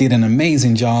Alliance did an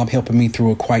amazing job helping me through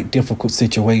a quite difficult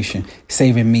situation,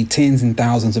 saving me tens and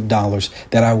thousands of dollars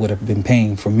that I would have been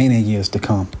paying for many years to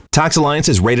come. Tax Alliance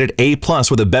is rated A+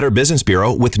 with a Better Business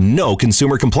Bureau with no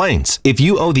consumer complaints. If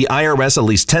you owe the IRS at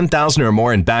least $10,000 or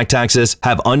more in back taxes,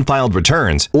 have unfiled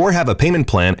returns, or have a payment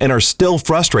plan and are still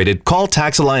frustrated, call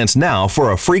Tax Alliance now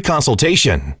for a free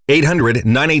consultation.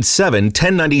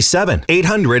 800-987-1097.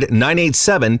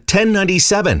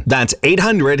 800-987-1097. That's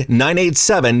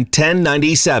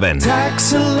 800-987-1097.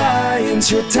 Tax Alliance,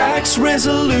 your tax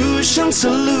resolution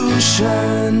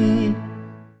solution.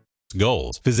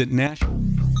 Goals. Visit National.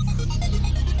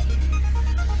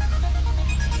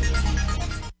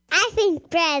 I think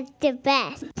Brad's the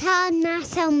best. Todd, not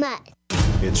so much.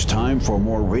 It's time for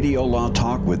more Radio Law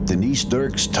Talk with Denise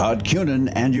Dirks, Todd Cunin,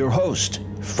 and your host,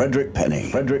 Frederick Penny.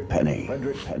 Frederick Penny.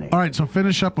 All right, so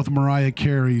finish up with Mariah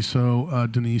Carey. So,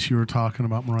 Denise, you were talking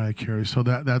about Mariah Carey. So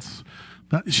that's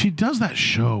she does that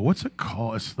show. What's it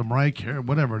called? It's the Mariah Carey,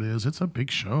 whatever it is. It's a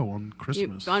big show on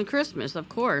Christmas. On Christmas, of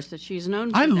course, that she's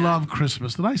known for. I love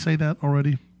Christmas. Did I say that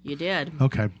already? You did.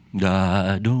 Okay.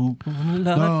 I don't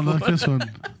No, not this one.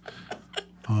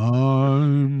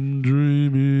 I'm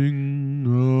dreaming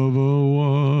of a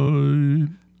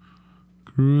white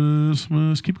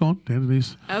Christmas. Keep going,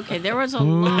 Denise. Okay, there was a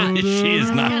lot. She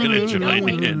is not going to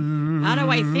join in. How do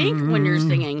I think when you're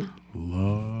singing?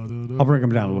 I'll bring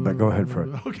them down a little bit. Go ahead,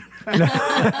 Fred. Okay.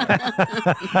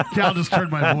 Cal just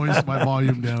turned my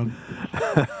volume down.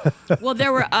 Well,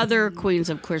 there were other Queens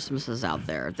of Christmases out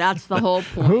there. That's the whole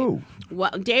point. Who?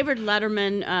 Well, David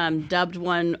Letterman dubbed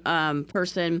one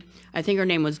person, I think her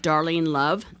name was Darlene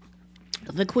Love,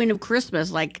 the Queen of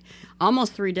Christmas, like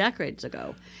almost 3 decades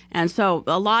ago. And so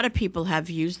a lot of people have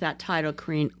used that title,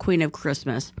 Queen of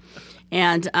Christmas.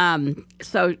 And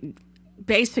so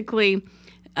basically,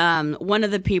 one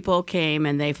of the people came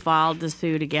and they filed the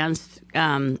suit against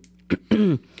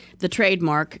the the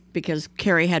trademark because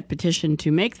Carrie had petitioned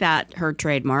to make that her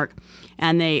trademark.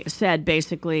 And they said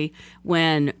basically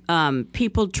when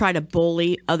people try to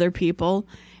bully other people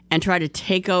and try to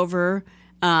take over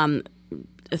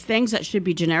things that should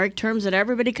be generic terms that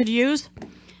everybody could use,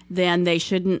 then they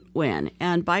shouldn't win.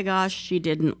 And by gosh, she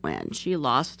didn't win. She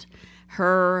lost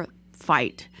her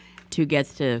fight to get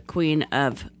the Queen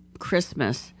of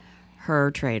Christmas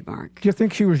her trademark. Do you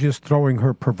think she was just throwing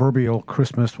her proverbial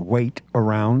Christmas weight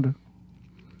around?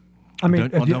 I mean,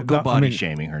 don't go body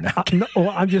shaming her now.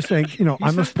 I'm just saying,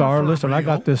 I'm a star. Listen, I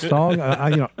got this song.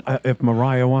 If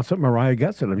Mariah wants it, Mariah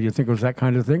gets it. I mean, you think it was that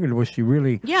kind of thing, or was she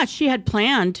really? Yeah, she had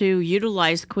planned to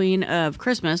utilize Queen of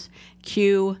Christmas,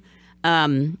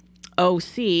 QOC,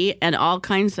 and all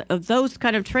kinds of those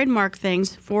kind of trademark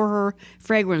things for her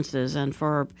fragrances and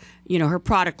for her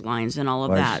product lines and all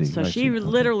of that. So she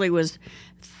literally was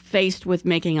faced with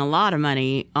making a lot of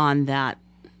money on that.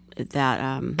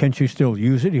 Can she still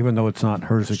use it even though it's not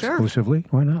hers exclusively?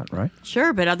 Why not, right?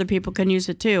 Sure, but other people can use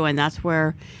it too, and that's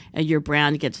where your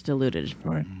brand gets diluted.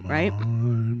 Right?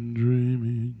 I'm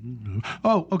dreaming.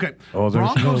 Oh, okay. Oh,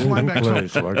 there's Broncos no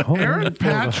linebacker. place. Aaron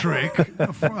Patrick,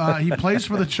 he plays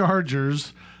for the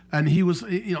Chargers, and he was,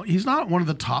 he's not one of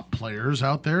the top players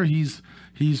out there. He's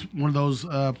one of those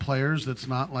players that's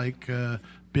not like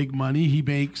big money. He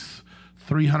makes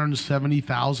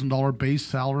 $370,000 base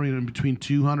salary and between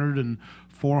 $200,000 and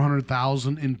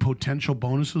 $400,000 in potential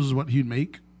bonuses is what he'd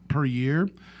make per year.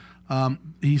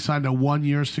 He signed a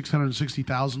 1-year,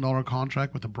 $660,000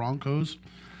 contract with the Broncos.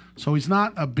 So he's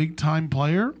not a big-time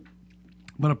player,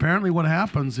 but apparently what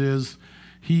happens is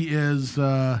he is,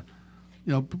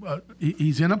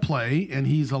 he's in a play and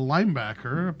he's a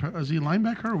linebacker. Is he a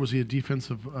linebacker or was he a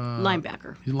defensive?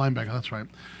 Linebacker. He's a linebacker, that's right.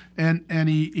 And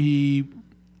he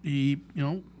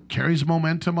carries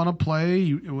momentum on a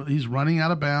play. He's running out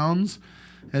of bounds.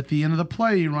 At the end of the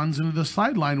play, he runs into the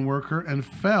sideline worker and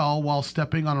fell while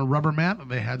stepping on a rubber mat that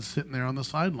they had sitting there on the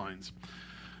sidelines.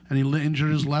 And he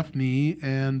injured his left knee,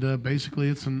 and basically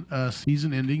it's a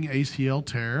season-ending ACL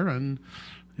tear, and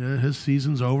his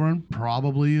season's over and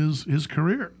probably his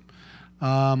career.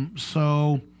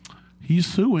 So he's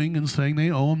suing and saying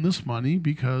they owe him this money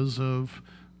because of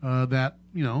that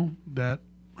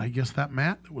I guess that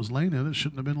mat that was laying there that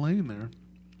shouldn't have been laying there.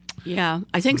 Yeah,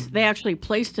 I think they actually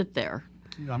placed it there.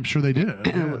 I'm sure they did.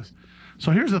 Yes.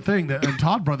 So here's the thing and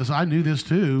Todd brought this. I knew this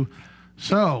too.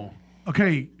 So,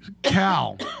 okay,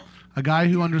 Cal, a guy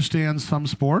who understands some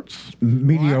sports.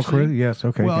 Mediocre, yes,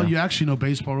 okay. Well, you actually know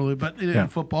baseball really, but in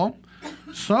football.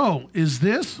 So, is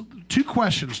this, 2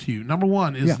 questions to you. Number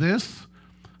one, is this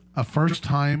a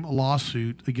first-time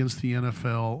lawsuit against the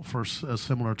NFL for a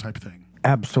similar type thing?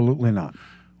 Absolutely not.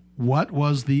 What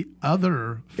was the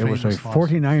other famous It was a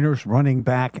 49ers running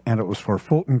back, and it was for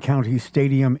Fulton County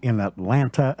Stadium in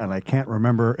Atlanta, and I can't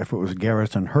remember if it was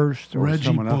Garrison Hurst or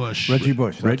someone else. Reggie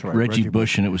Bush. That's right. Reggie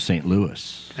Bush, and it was St.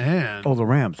 Louis. And the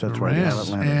Rams. That's right. Rams.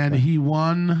 Yeah, and he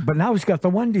won. But now he's got the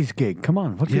Wendy's gig. Come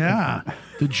on.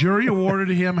 The jury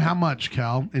awarded him how much,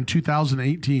 Cal, in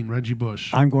 2018, Reggie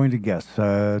Bush? I'm going to guess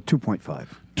 2.5.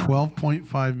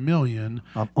 $12.5 million.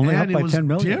 Only and up by it was $10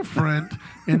 million. different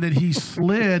in that he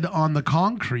slid on the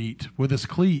concrete with his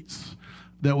cleats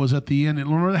that was at the end.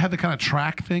 Remember, it had the kind of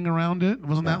track thing around it?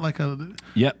 Wasn't that like a...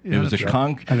 Yep, it was a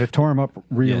concrete... And it tore him up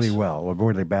really well, or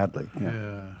really badly.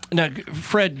 Yeah. Now,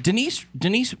 Fred, Denise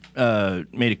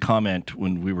made a comment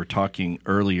when we were talking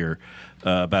earlier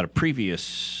about a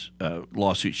previous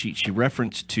lawsuit. She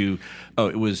referenced to,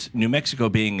 it was New Mexico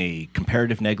being a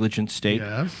comparative negligence state.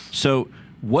 Yes. So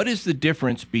what is the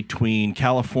difference between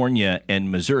California and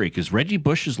Missouri? Because Reggie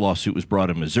Bush's lawsuit was brought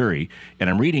in Missouri,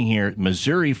 and I'm reading here,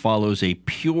 Missouri follows a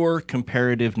pure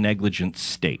comparative negligence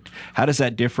state. How does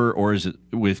that differ, or is it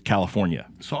with California?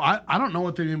 So I don't know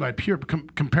what they mean by pure.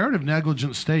 Comparative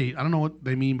negligence state, I don't know what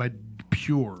they mean by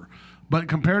pure. But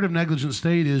comparative negligence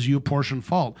state is you apportion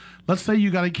fault. Let's say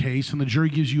you got a case and the jury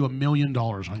gives you $1 million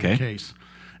on your case.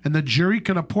 And the jury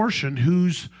can apportion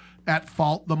who's at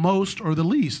fault the most or the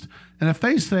least. And if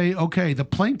they say, okay, the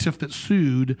plaintiff that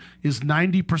sued is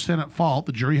 90% at fault,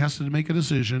 the jury has to make a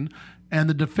decision, and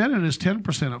the defendant is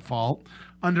 10% at fault,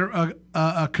 under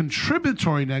a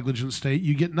contributory negligence state,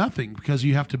 you get nothing because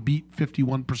you have to beat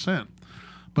 51%.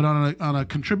 But on a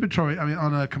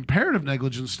comparative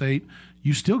negligence state,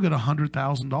 you still get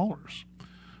 $100,000.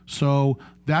 So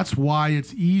that's why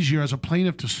it's easier as a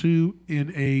plaintiff to sue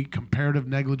in a comparative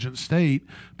negligence state,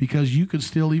 because you can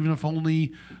still, even if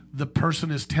only the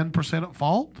person is 10% at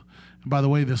fault. And by the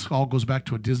way, this all goes back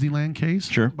to a Disneyland case.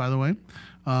 Sure. By the way,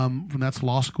 and that's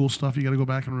law school stuff. You got to go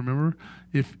back and remember.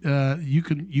 If you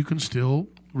can still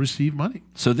receive money.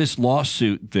 So this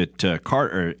lawsuit that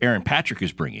Aaron Patrick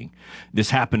is bringing, this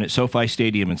happened at SoFi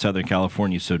Stadium in Southern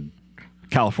California. So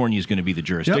California is going to be the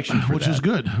jurisdiction for which that. is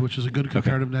good, which is a good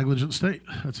comparative negligence state.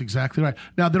 That's exactly right.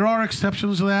 Now, there are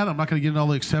exceptions to that. I'm not going to get into all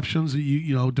the exceptions.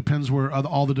 Depends where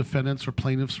all the defendants or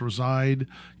plaintiffs reside.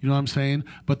 You know what I'm saying?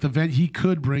 But he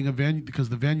could bring a venue because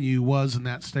the venue was in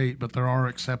that state, but there are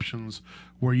exceptions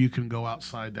where you can go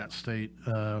outside that state.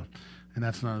 And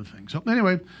that's another thing. So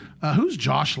anyway, who's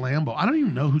Josh Lambo? I don't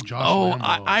even know who Josh Lambo is.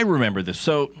 I remember this.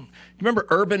 So remember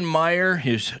Urban Meyer,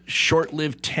 his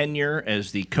short-lived tenure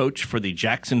as the coach for the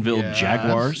Jacksonville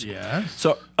Jaguars? Yes.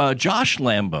 So Josh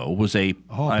Lambo was I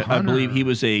believe he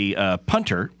was a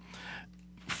punter,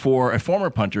 for a former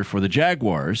punter for the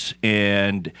Jaguars.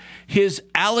 And his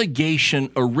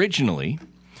allegation originally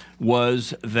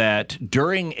was that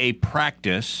during a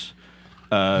practice,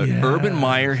 Urban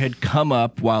Meyer had come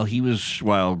up while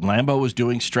Lambo was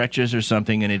doing stretches or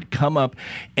something, and had come up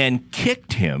and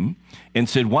kicked him and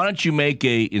said, "Why don't you make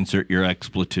a," insert your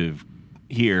expletive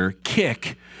here,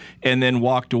 "kick," and then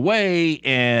walked away.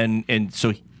 And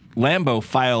so Lambo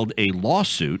filed a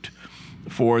lawsuit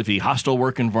for the hostile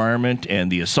work environment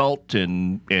and the assault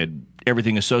and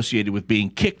everything associated with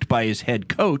being kicked by his head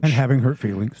coach. And having hurt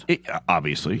feelings.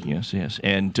 Obviously, yes.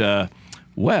 And,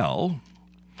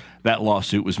 that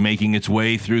lawsuit was making its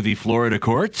way through the Florida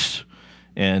courts,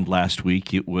 and last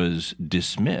week it was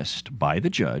dismissed by the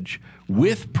judge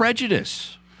with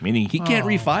prejudice, meaning he can't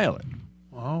refile it.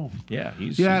 Oh.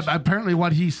 Yeah. Apparently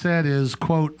what he said is,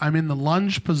 quote, "I'm in the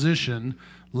lunge position,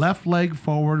 left leg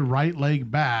forward, right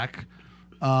leg back."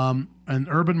 And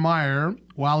Urban Meyer,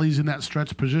 while he's in that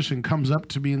stretch position, comes up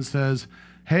to me and says,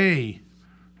 "Hey,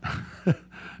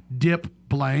 dip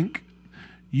blank,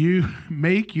 you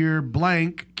make your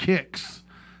blank kicks,"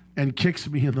 and kicks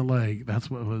me in the leg.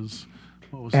 That's what was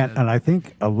said. And I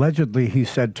think allegedly he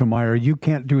said to Meyer, "You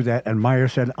can't do that." And Meyer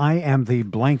said, "I am the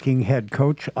blanking head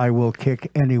coach. I will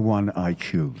kick anyone I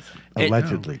choose."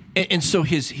 Allegedly. And so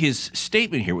his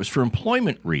statement here was for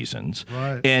employment reasons.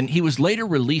 Right. And he was later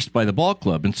released by the ball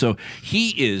club. And so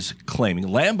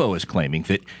Lambo is claiming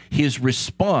that his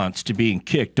response to being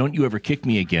kicked, "Don't you ever kick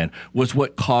me again," was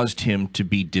what caused him to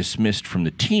be dismissed from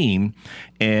the team.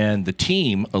 And the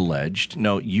team alleged,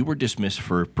 "No, you were dismissed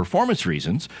for performance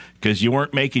reasons because you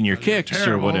weren't making your kicks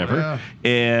terrible, or whatever." Yeah.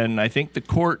 And I think the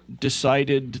court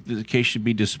decided that the case should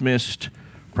be dismissed,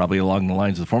 probably along the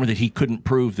lines of the former, that he couldn't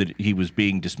prove that he was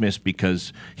being dismissed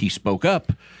because he spoke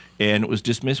up, and it was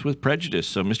dismissed with prejudice.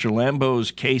 So Mr. Lambo's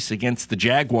case against the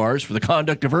Jaguars for the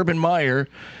conduct of Urban Meyer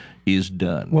is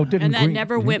done. Well, and that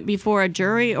never went before a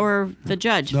jury or the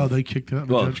judge. No, they kicked it out.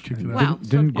 The judge kicked it out. Wow.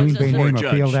 Didn't Green Bay name a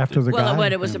field after the guy?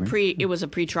 Well, it was a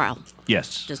pre-trial.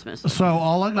 Yes. Dismissal. So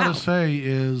all I got to say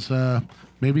is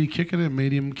maybe kicking it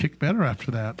made him kick better after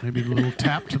that. Maybe a little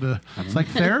tap to the. It's like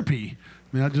therapy.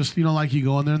 I mean, just like you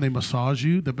go in there and they massage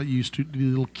you, but you used to do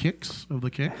little kicks of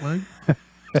the kick leg.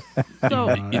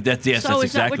 That's is exactly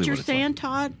that what you're it's saying, like.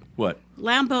 Todd? What?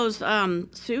 Lambo's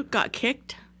suit got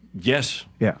kicked? Yes.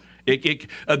 Yeah.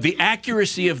 The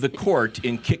accuracy of the court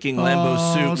in kicking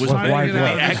Lambo's suit was better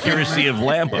than the accuracy of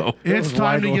Lambo. It's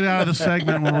time to get out of the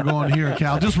segment when we're going here,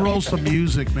 Cal. Just roll some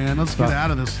music, man. Let's get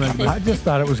out of this segment. I just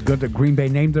thought it was good that Green Bay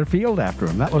named their field after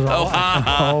him. That was all.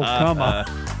 Come on.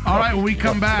 All right, when we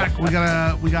come back, we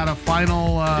got a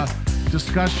final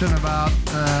discussion about.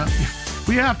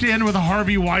 We have to end with a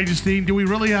Harvey Weinstein. Do we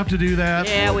really have to do that?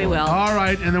 Yeah, we will. All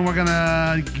right, and then we're going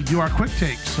to do our quick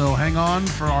take. So hang on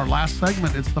for our last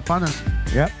segment. It's the funnest.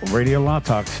 Yep, Radio Law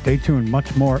Talk. Stay tuned.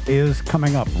 Much more is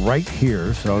coming up right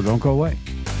here, so don't go away.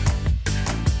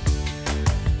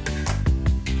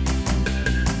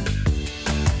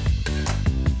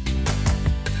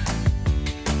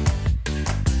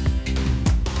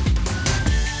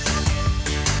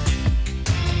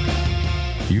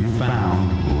 You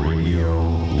found Radio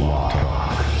Law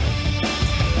Talk.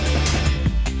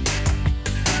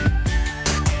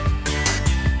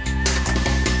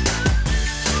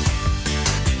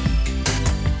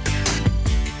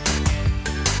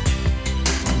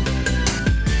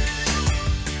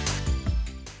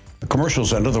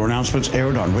 Commercials and other announcements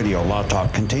aired on Radio Law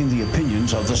Talk contain the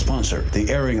opinions of the sponsor. The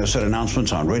airing of said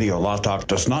announcements on Radio Law Talk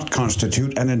does not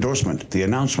constitute an endorsement. The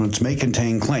announcements may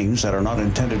contain claims that are not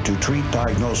intended to treat,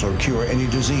 diagnose, or cure any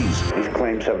disease. These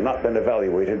claims have not been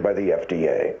evaluated by the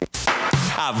FDA.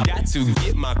 I've got to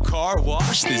get my car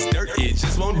washed. This dirt, it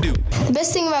just won't do. The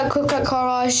best thing about Quick Cut Car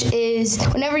Wash is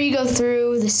whenever you go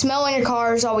through, the smell in your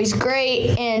car is always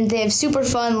great, and they have super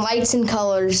fun lights and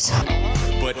colors.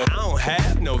 but I don't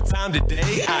have no time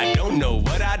today. I don't know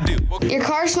what I do. Your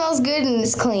car smells good and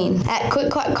is clean at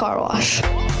Quick Quack Car Wash.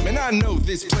 Man, I know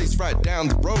this place right down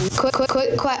the road. Quick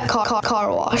Quack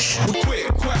Car Wash.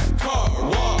 Quick Quack Car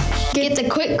Wash. Get the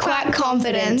Quick Quack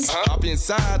confidence. Hop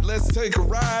inside, let's take a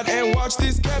ride and watch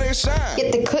this cat and shine.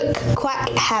 Get the Quick Quack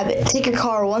habit. Take your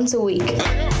car once a week.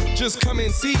 Just come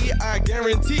and see, I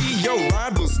guarantee your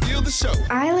ride will steal the show.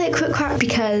 I like Quick Quack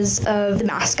because of the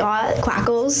mascot,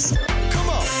 Quackles. Come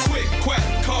on, Quick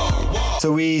Quack Car Wash.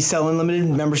 So we sell unlimited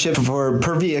membership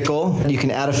per vehicle. You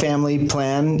can add a family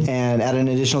plan and add an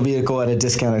additional vehicle at a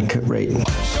discounted rate.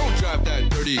 Don't drive that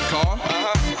dirty car.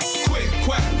 Quick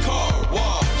Quack Car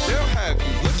Wash. They'll have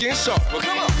you looking sharp. Well,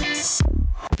 come on.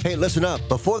 Hey, listen up.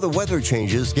 Before the weather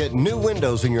changes, get new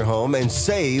windows in your home and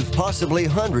save possibly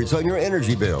hundreds on your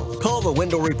energy bill. Call the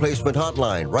Window Replacement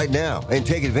Hotline right now and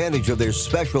take advantage of their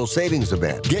special savings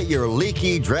event. Get your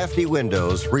leaky, drafty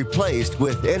windows replaced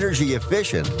with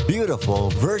energy-efficient, beautiful,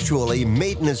 virtually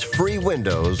maintenance-free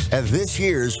windows at this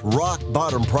year's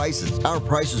rock-bottom prices. Our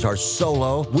prices are so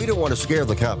low, we don't want to scare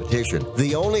the competition.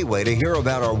 The only way to hear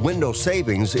about our window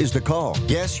savings is to call.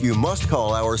 Yes, you must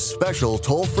call our special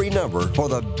toll-free number for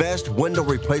the best window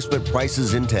replacement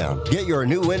prices in town. Get your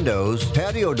new windows,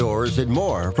 patio doors, and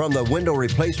more from the Window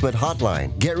Replacement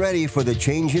Hotline. Get ready for the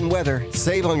change in weather.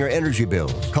 Save on your energy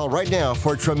bills. Call right now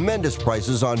for tremendous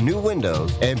prices on new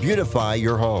windows and beautify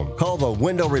your home. Call the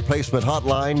Window Replacement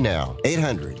Hotline now.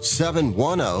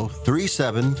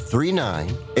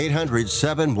 800-710-3739.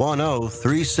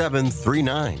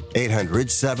 800-710-3739.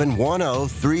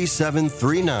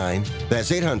 800-710-3739.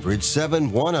 That's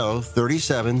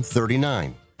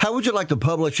 800-710-3739. How would you like to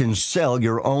publish and sell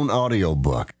your own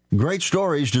audiobook? Great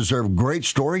stories deserve great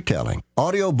storytelling.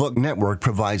 Audiobook Network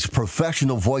provides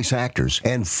professional voice actors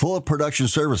and full production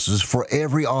services for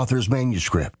every author's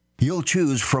manuscript. You'll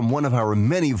choose from one of our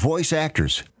many voice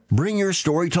actors. Bring your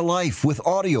story to life with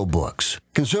audiobooks.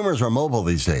 Consumers are mobile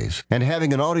these days, and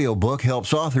having an audiobook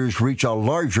helps authors reach a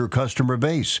larger customer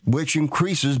base, which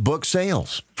increases book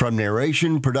sales. From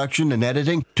narration, production, and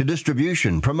editing to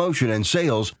distribution, promotion, and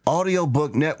sales,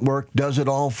 Audiobook Network does it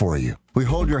all for you. We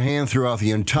hold your hand throughout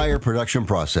the entire production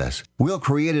process. We'll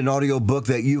create an audiobook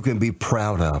that you can be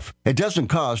proud of. It doesn't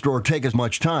cost or take as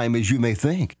much time as you may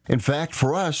think. In fact,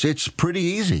 for us, it's pretty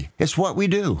easy. It's what we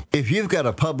do. If you've got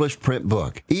a published print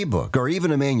book, ebook, or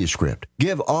even a manuscript,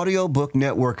 give Audiobook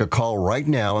Network a call right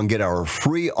now and get our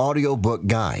free audiobook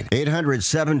guide.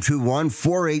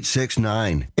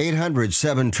 800-721-4869.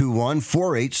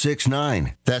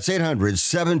 800-721-4869. That's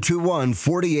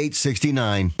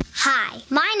 800-721-4869. Hi,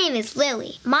 my name is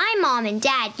Lily. My mom and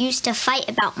dad used to fight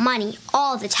about money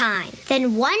all the time.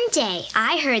 Then one day,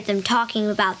 I heard them talking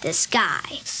about this guy,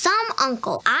 some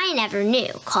uncle I never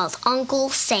knew, called Uncle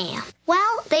Sam.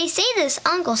 Well, they say this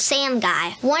Uncle Sam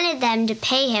guy wanted them to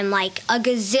pay him like $1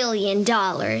 gazillion,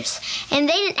 and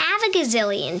they didn't have $1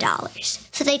 gazillion.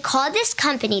 So they called this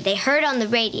company they heard on the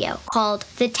radio called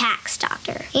the Tax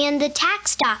Doctor. And the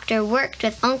Tax Doctor worked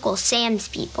with Uncle Sam's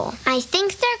people. I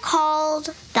think they're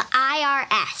called the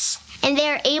IRS. And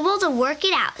they were able to work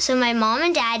it out so my mom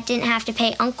and dad didn't have to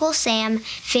pay Uncle Sam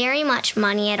very much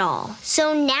money at all.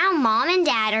 So now mom and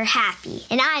dad are happy,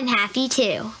 and I'm happy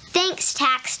too. Thanks,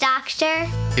 Tax Doctor.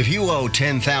 If you owe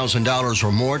 $10,000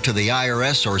 or more to the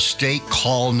IRS or state,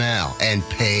 call now and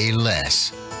pay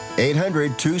less.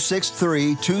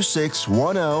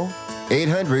 800-263-2610.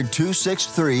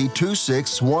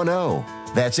 800-263-2610.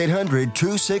 That's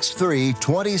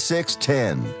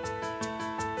 800-263-2610.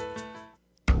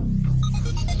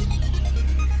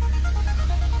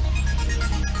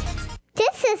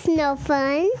 This is no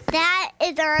fun. That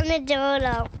is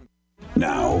Armadillo.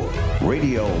 Now,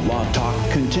 Radio Law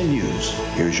Talk continues.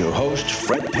 Here's your host,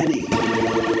 Fred Penny.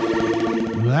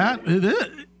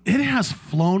 It has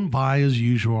flown by as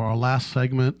usual. Our last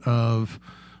segment of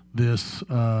this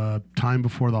time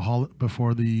before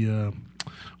the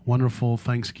wonderful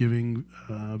Thanksgiving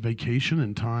vacation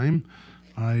and time.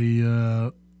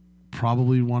 I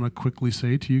probably want to quickly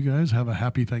say to you guys, have a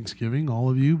happy Thanksgiving, all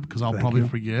of you, because I'll probably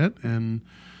forget, and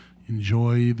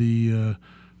enjoy the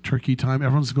turkey time.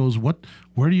 Everyone goes, what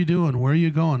are you doing? Where are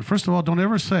you going? First of all, don't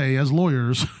ever say, as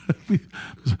lawyers,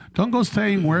 don't go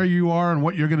saying where you are and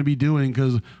what you're going to be doing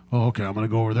because, I'm going to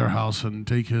go over their house and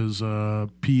take his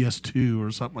PS2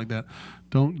 or something like that.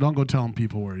 Don't go telling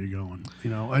people where you're going.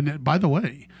 And by the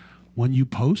way, when you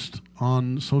post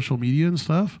on social media and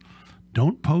stuff,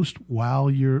 don't post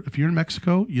if you're in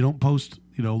Mexico, you don't post,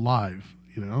 live,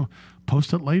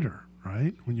 post it later,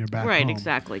 right? When you're back home. Right,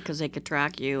 exactly, because they could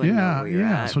track you and know where you're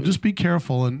at. So just be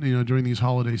careful and during these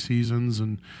holiday seasons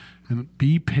and And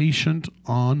be patient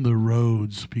on the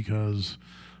roads because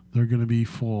they're going to be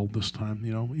full this time.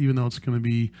 Even though it's going to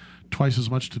be twice as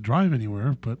much to drive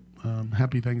anywhere. But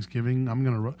happy Thanksgiving. I'm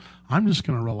just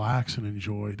going to relax and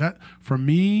enjoy that. For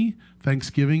me,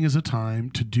 Thanksgiving is a time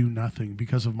to do nothing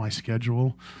because of my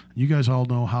schedule. You guys all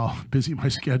know how busy my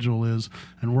schedule is,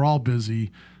 and we're all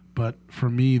busy. But for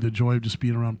me, the joy of just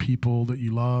being around people that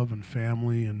you love and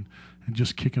family and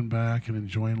just kicking back and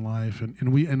enjoying life.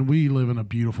 And we live in a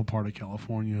beautiful part of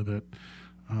California that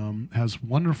has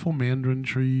wonderful mandarin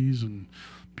trees and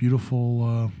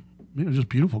beautiful, just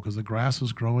beautiful because the grass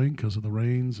is growing because of the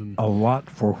rains. And a lot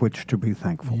for which to be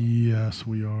thankful. Yes,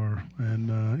 we are.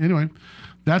 And anyway,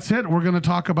 that's it. We're going to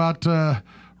talk about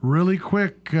really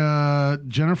quick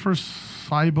Jennifer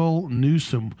Seibel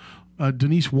Newsom.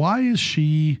 Denise, why is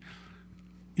she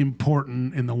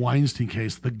important in the Weinstein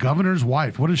case? The governor's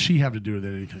wife. What does she have to do with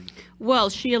anything? Well,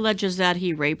 she alleges that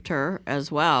he raped her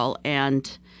as well,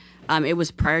 and it was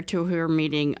prior to her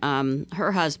meeting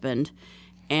her husband,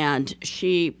 and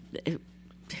she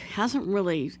hasn't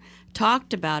really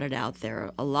talked about it out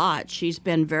there a lot. She's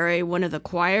been one of the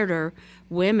quieter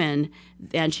women,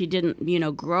 and she didn't,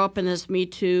 grow up in this Me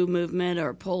Too movement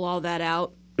or pull all that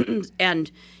out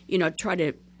and, try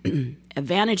to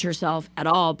advantage herself at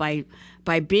all by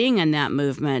being in that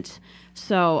movement.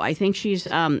 So I think she's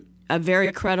a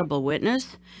very credible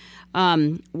witness.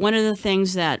 One of the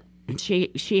things that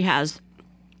she has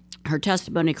her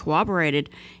testimony corroborated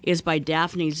is by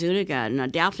Daphne Zuniga. Now,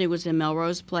 Daphne was in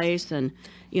Melrose Place, and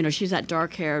she's that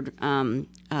dark-haired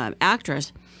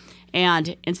actress.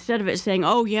 And instead of it saying,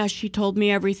 "Oh yeah, she told me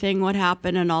everything, what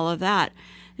happened, and all of that,"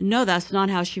 no, that's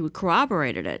not how she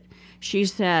corroborated it. She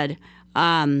said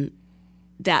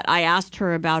that I asked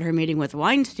her about her meeting with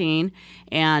Weinstein,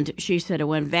 and she said it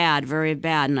went bad, very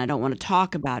bad, and I don't want to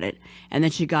talk about it. And then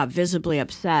she got visibly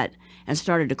upset and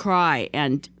started to cry,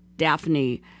 and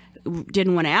Daphne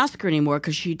didn't want to ask her anymore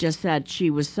because she just said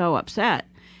she was so upset,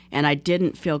 and I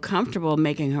didn't feel comfortable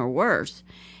making her worse.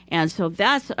 And so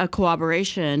that's a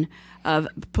corroboration of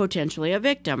potentially a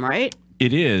victim, right?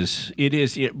 It is.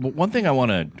 One thing I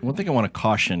want to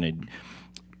caution.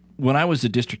 When I was a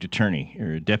district attorney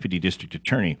or a deputy district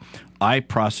attorney, I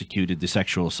prosecuted the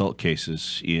sexual assault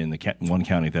cases in the one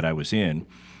county that I was in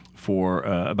for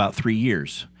about 3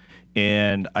 years.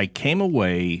 And I came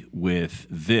away with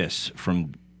this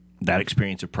from that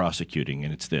experience of prosecuting,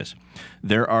 and it's this.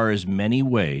 There are as many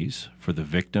ways for the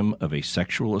victim of a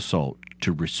sexual assault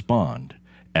to respond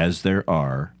as there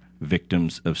are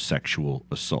victims of sexual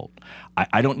assault.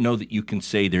 I don't know that you can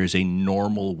say there's a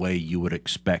normal way you would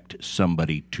expect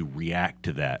somebody to react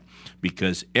to that,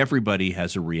 because everybody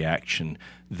has a reaction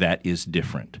that is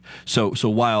different. So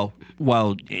while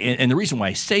and the reason why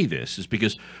I say this is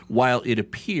because while it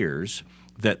appears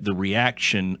that the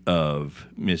reaction of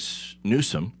Miss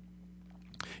Newsom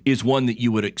is one that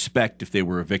you would expect if they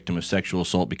were a victim of sexual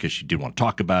assault, because she didn't want to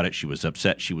talk about it, she was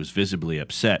upset, she was visibly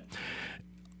upset.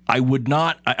 I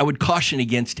would caution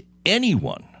against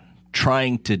anyone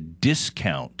trying to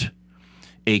discount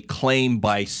a claim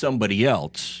by somebody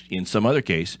else in some other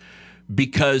case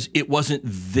because it wasn't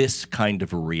this kind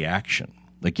of a reaction.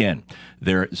 Again,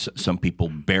 some people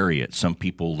bury it. Some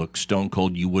people look stone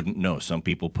cold. You wouldn't know. Some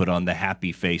people put on the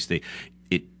happy face. It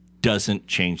doesn't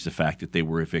change the fact that they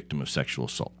were a victim of sexual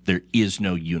assault. There is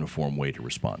no uniform way to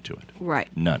respond to it. Right.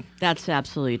 None. That's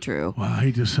absolutely true. Well, I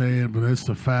hate to say it, but that's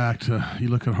the fact. You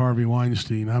look at Harvey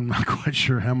Weinstein, I'm not quite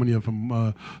sure how many of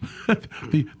them,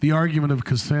 the argument of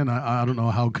consent, I don't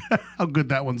know how good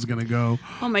that one's going to go.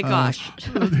 Oh, my gosh.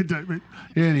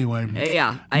 Anyway.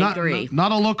 Yeah, I agree.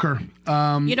 Not a looker.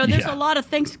 There's a lot of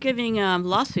Thanksgiving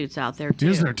lawsuits out there, too.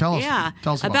 Is there? Tell us. Yeah,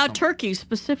 Tell us about turkeys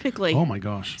specifically. Oh, my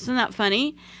gosh. Isn't that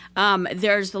funny?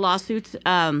 There's the lawsuits.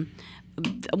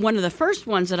 One of the first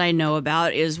ones that I know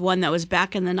about is one that was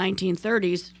back in the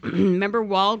 1930s. Remember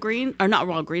Walgreens? Or not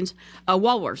Walgreens,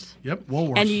 Woolworths. Yep,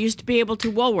 Woolworths. And you used to be able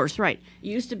to, Woolworths, right.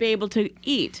 You used to be able to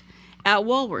eat at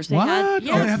Woolworths. What?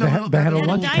 They had a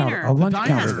lunch counter. A lunch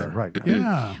counter there, right.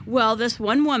 Yeah. Well, this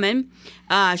one woman,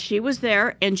 she was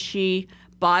there, and she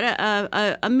bought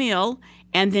a meal,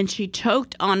 and then she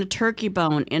choked on a turkey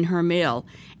bone in her meal.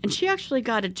 And she actually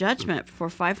got a judgment for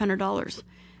 $500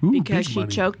 because she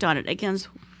choked on it against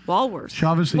Walworth. She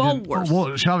obviously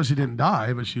Walworth. she obviously didn't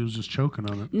die, but she was just choking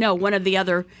on it. No, one of the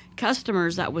other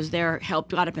customers that was there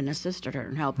got up and assisted her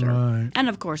and helped her. Right. And,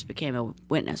 of course, became a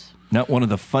witness. Now, one of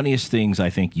the funniest things I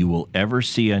think you will ever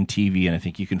see on TV, and I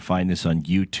think you can find this on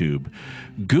YouTube,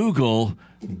 Google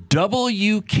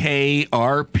WKRP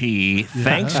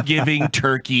Thanksgiving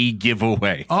Turkey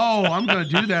Giveaway. Oh, I'm going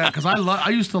to do that because I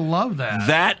used to love that.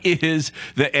 That is,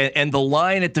 and the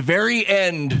line at the very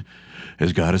end,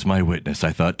 as God is my witness,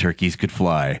 I thought turkeys could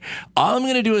fly. All I'm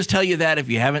going to do is tell you that if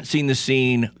you haven't seen the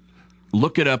scene,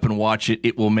 look it up and watch it.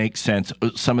 It will make sense.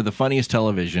 Some of the funniest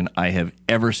television I have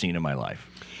ever seen in my life.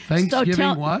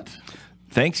 Thanksgiving what?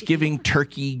 Thanksgiving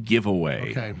Turkey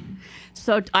Giveaway. Okay.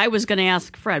 So I was going to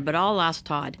ask Fred, but I'll ask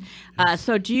Todd.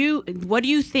 So what do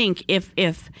you think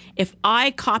if I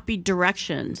copied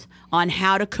directions on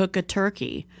how to cook a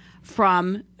turkey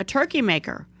from a turkey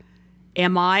maker?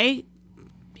 Am I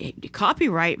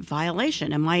copyright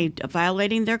violation? Am I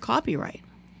violating their copyright?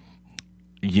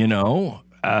 You know,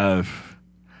 well,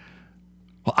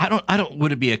 I don't.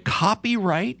 Would it be a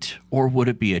copyright or would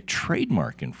it be a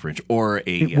trademark infringement or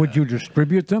a? Would you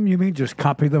distribute them? You mean just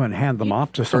copy them and hand them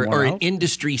off to someone or else? an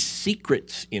industry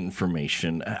secrets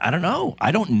information? I don't know.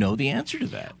 I don't know the answer to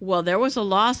that. Well, there was a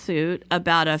lawsuit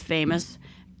about a famous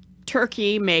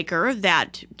turkey maker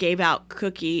that gave out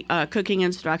cooking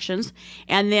instructions,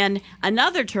 and then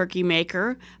another turkey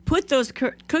maker put those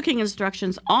cooking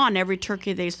instructions on every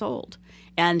turkey they sold.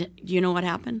 And you know what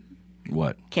happened?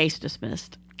 What? Case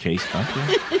dismissed. Case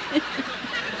okay.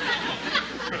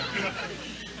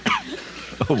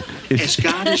 Oh, as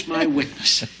God is my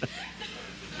witness,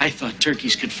 I thought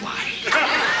turkeys could fly.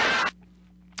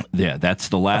 Yeah, that's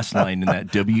the last line in that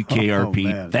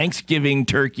WKRP Thanksgiving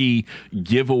Turkey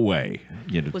Giveaway.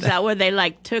 You know, Was that where they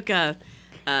took a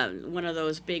one of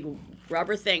those big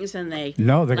rubber things and they?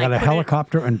 No, they got a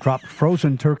helicopter and dropped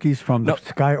frozen turkeys from the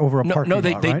sky over a parking lot,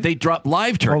 right? they dropped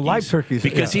live turkeys. Oh, live turkeys.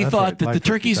 Because he thought that the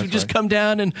turkeys would just come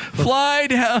down and fly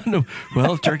down.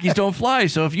 Well, turkeys don't fly,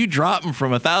 so if you drop them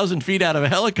from 1,000 feet out of a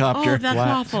helicopter. Oh, that's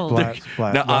awful.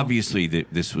 Now, obviously,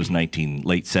 this was late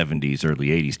 70s, early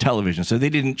 80s television, so they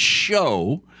didn't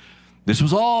show. This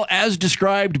was all as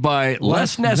described by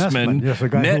Les Nessman, yes, the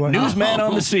guy newsman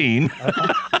on the scene.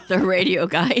 The radio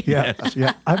guy. Yeah,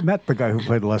 yeah. I've met the guy who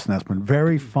played Les Nessman.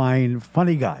 Very fine,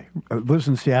 funny guy. Lives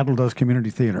in Seattle, does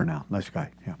community theater now. Nice guy,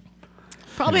 yeah.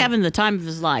 Probably having the time of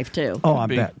his life, too. Oh, I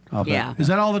bet. Yeah. Is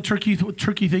that all the turkey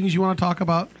things you want to talk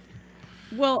about?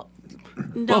 Well,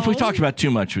 no. Well, if we talk about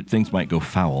too much, things might go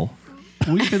foul.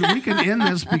 We can end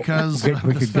this because we the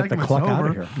could get the segment's clock out over.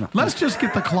 of here. No. Let's just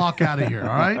get the clock out of here, all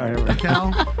right,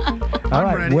 Cal? All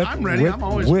right, ready. I'm ready. I'm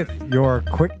always with your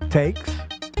quick takes.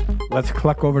 Let's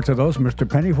cluck over to those. Mr.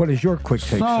 Penny, what is your quick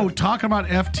take? So, talking about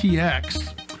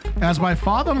FTX, as my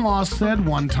father-in-law said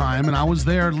one time, and I was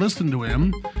there listening to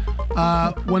him,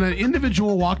 when an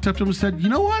individual walked up to him and said, you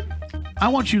know what? I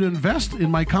want you to invest in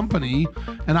my company,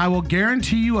 and I will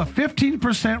guarantee you a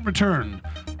 15% return.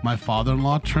 My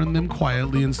father-in-law turned them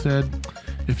quietly and said,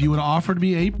 if you would have offered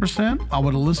me 8%, I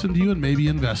would have listened to you and maybe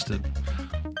invested.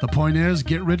 The point is,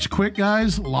 get rich quick,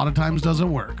 guys. A lot of times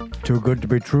doesn't work. Too good to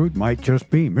be true. Might just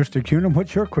be. Mr. Cunham,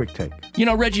 what's your quick take? You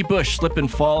know, Reggie Bush slip and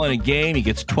fall in a game. He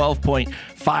gets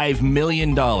 $12.5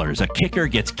 million. A kicker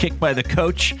gets kicked by the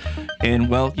coach. And,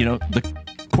 well, you know, the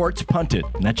courts punt it.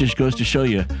 And that just goes to show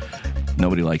you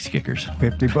nobody likes kickers.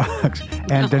 $50.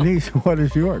 And Denise, what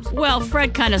is yours? Well,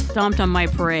 Fred kind of stomped on my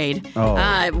parade.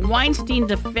 Oh. Weinstein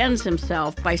defends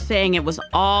himself by saying it was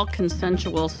all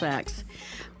consensual sex.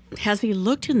 Has he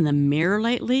looked in the mirror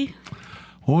lately?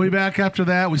 We'll be back after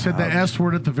that. We said the S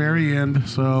word at the very end.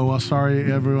 So sorry,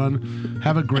 everyone.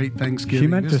 Have a great Thanksgiving. She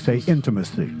meant to say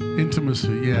intimacy.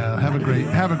 Intimacy, yeah. Have a great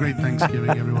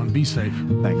Thanksgiving, everyone. Be safe.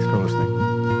 Thanks for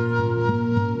listening.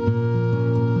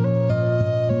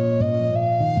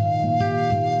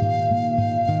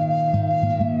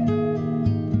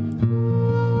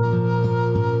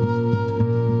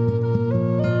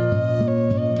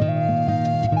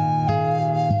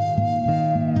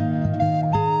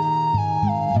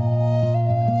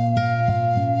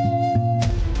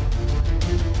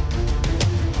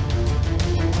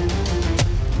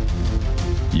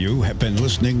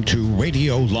 Listening to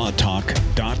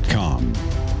RadioLawTalk.com,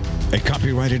 a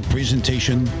copyrighted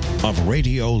presentation of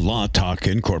Radio Law Talk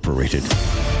Incorporated.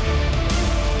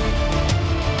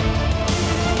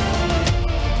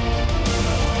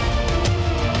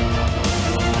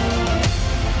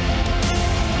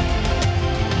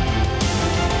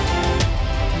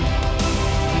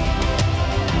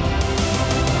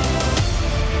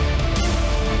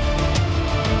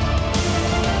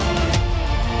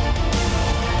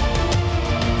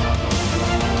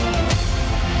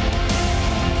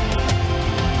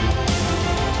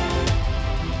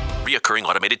 recurring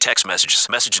automated text messages.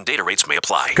 Message and data rates may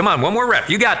apply. Come on, one more rep.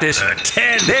 You got this.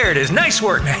 10. There it is. Nice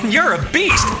work, man. You're a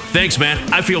beast. Thanks,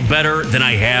 man. I feel better than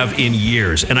I have in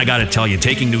years. And I got to tell you,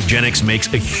 taking Nugenix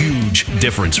makes a huge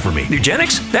difference for me.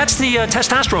 Nugenix? That's the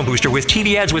testosterone booster with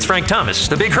TV ads with Frank Thomas.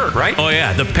 The big hurt, right? Oh,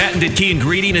 yeah. The patented key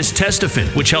ingredient is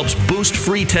Testofen, which helps boost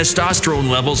free testosterone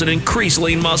levels and increase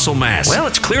lean muscle mass. Well,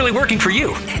 it's clearly working for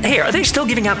you. Hey, are they still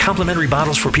giving out complimentary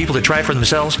bottles for people to try for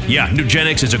themselves? Yeah,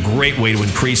 Nugenix is a great way to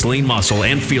increase lean muscle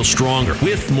and feel stronger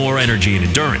with more energy and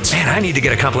endurance. Man, I need to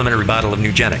get a complimentary bottle of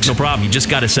Nugenix. No problem. You just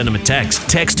got to send them a text.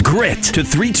 Text GRIT to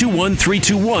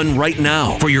 321-321 right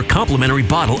now for your complimentary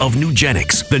bottle of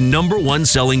Nugenix, the #1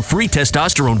 selling free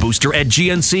testosterone booster at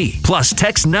GNC. Plus,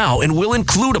 text now and we'll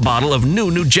include a bottle of new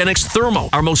Nugenix Thermo,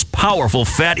 our most powerful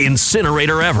fat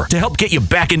incinerator ever, to help get you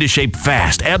back into shape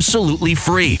fast, absolutely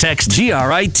free. Text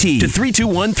GRIT to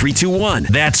 321-321.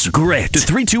 That's GRIT to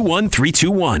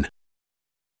 321-321.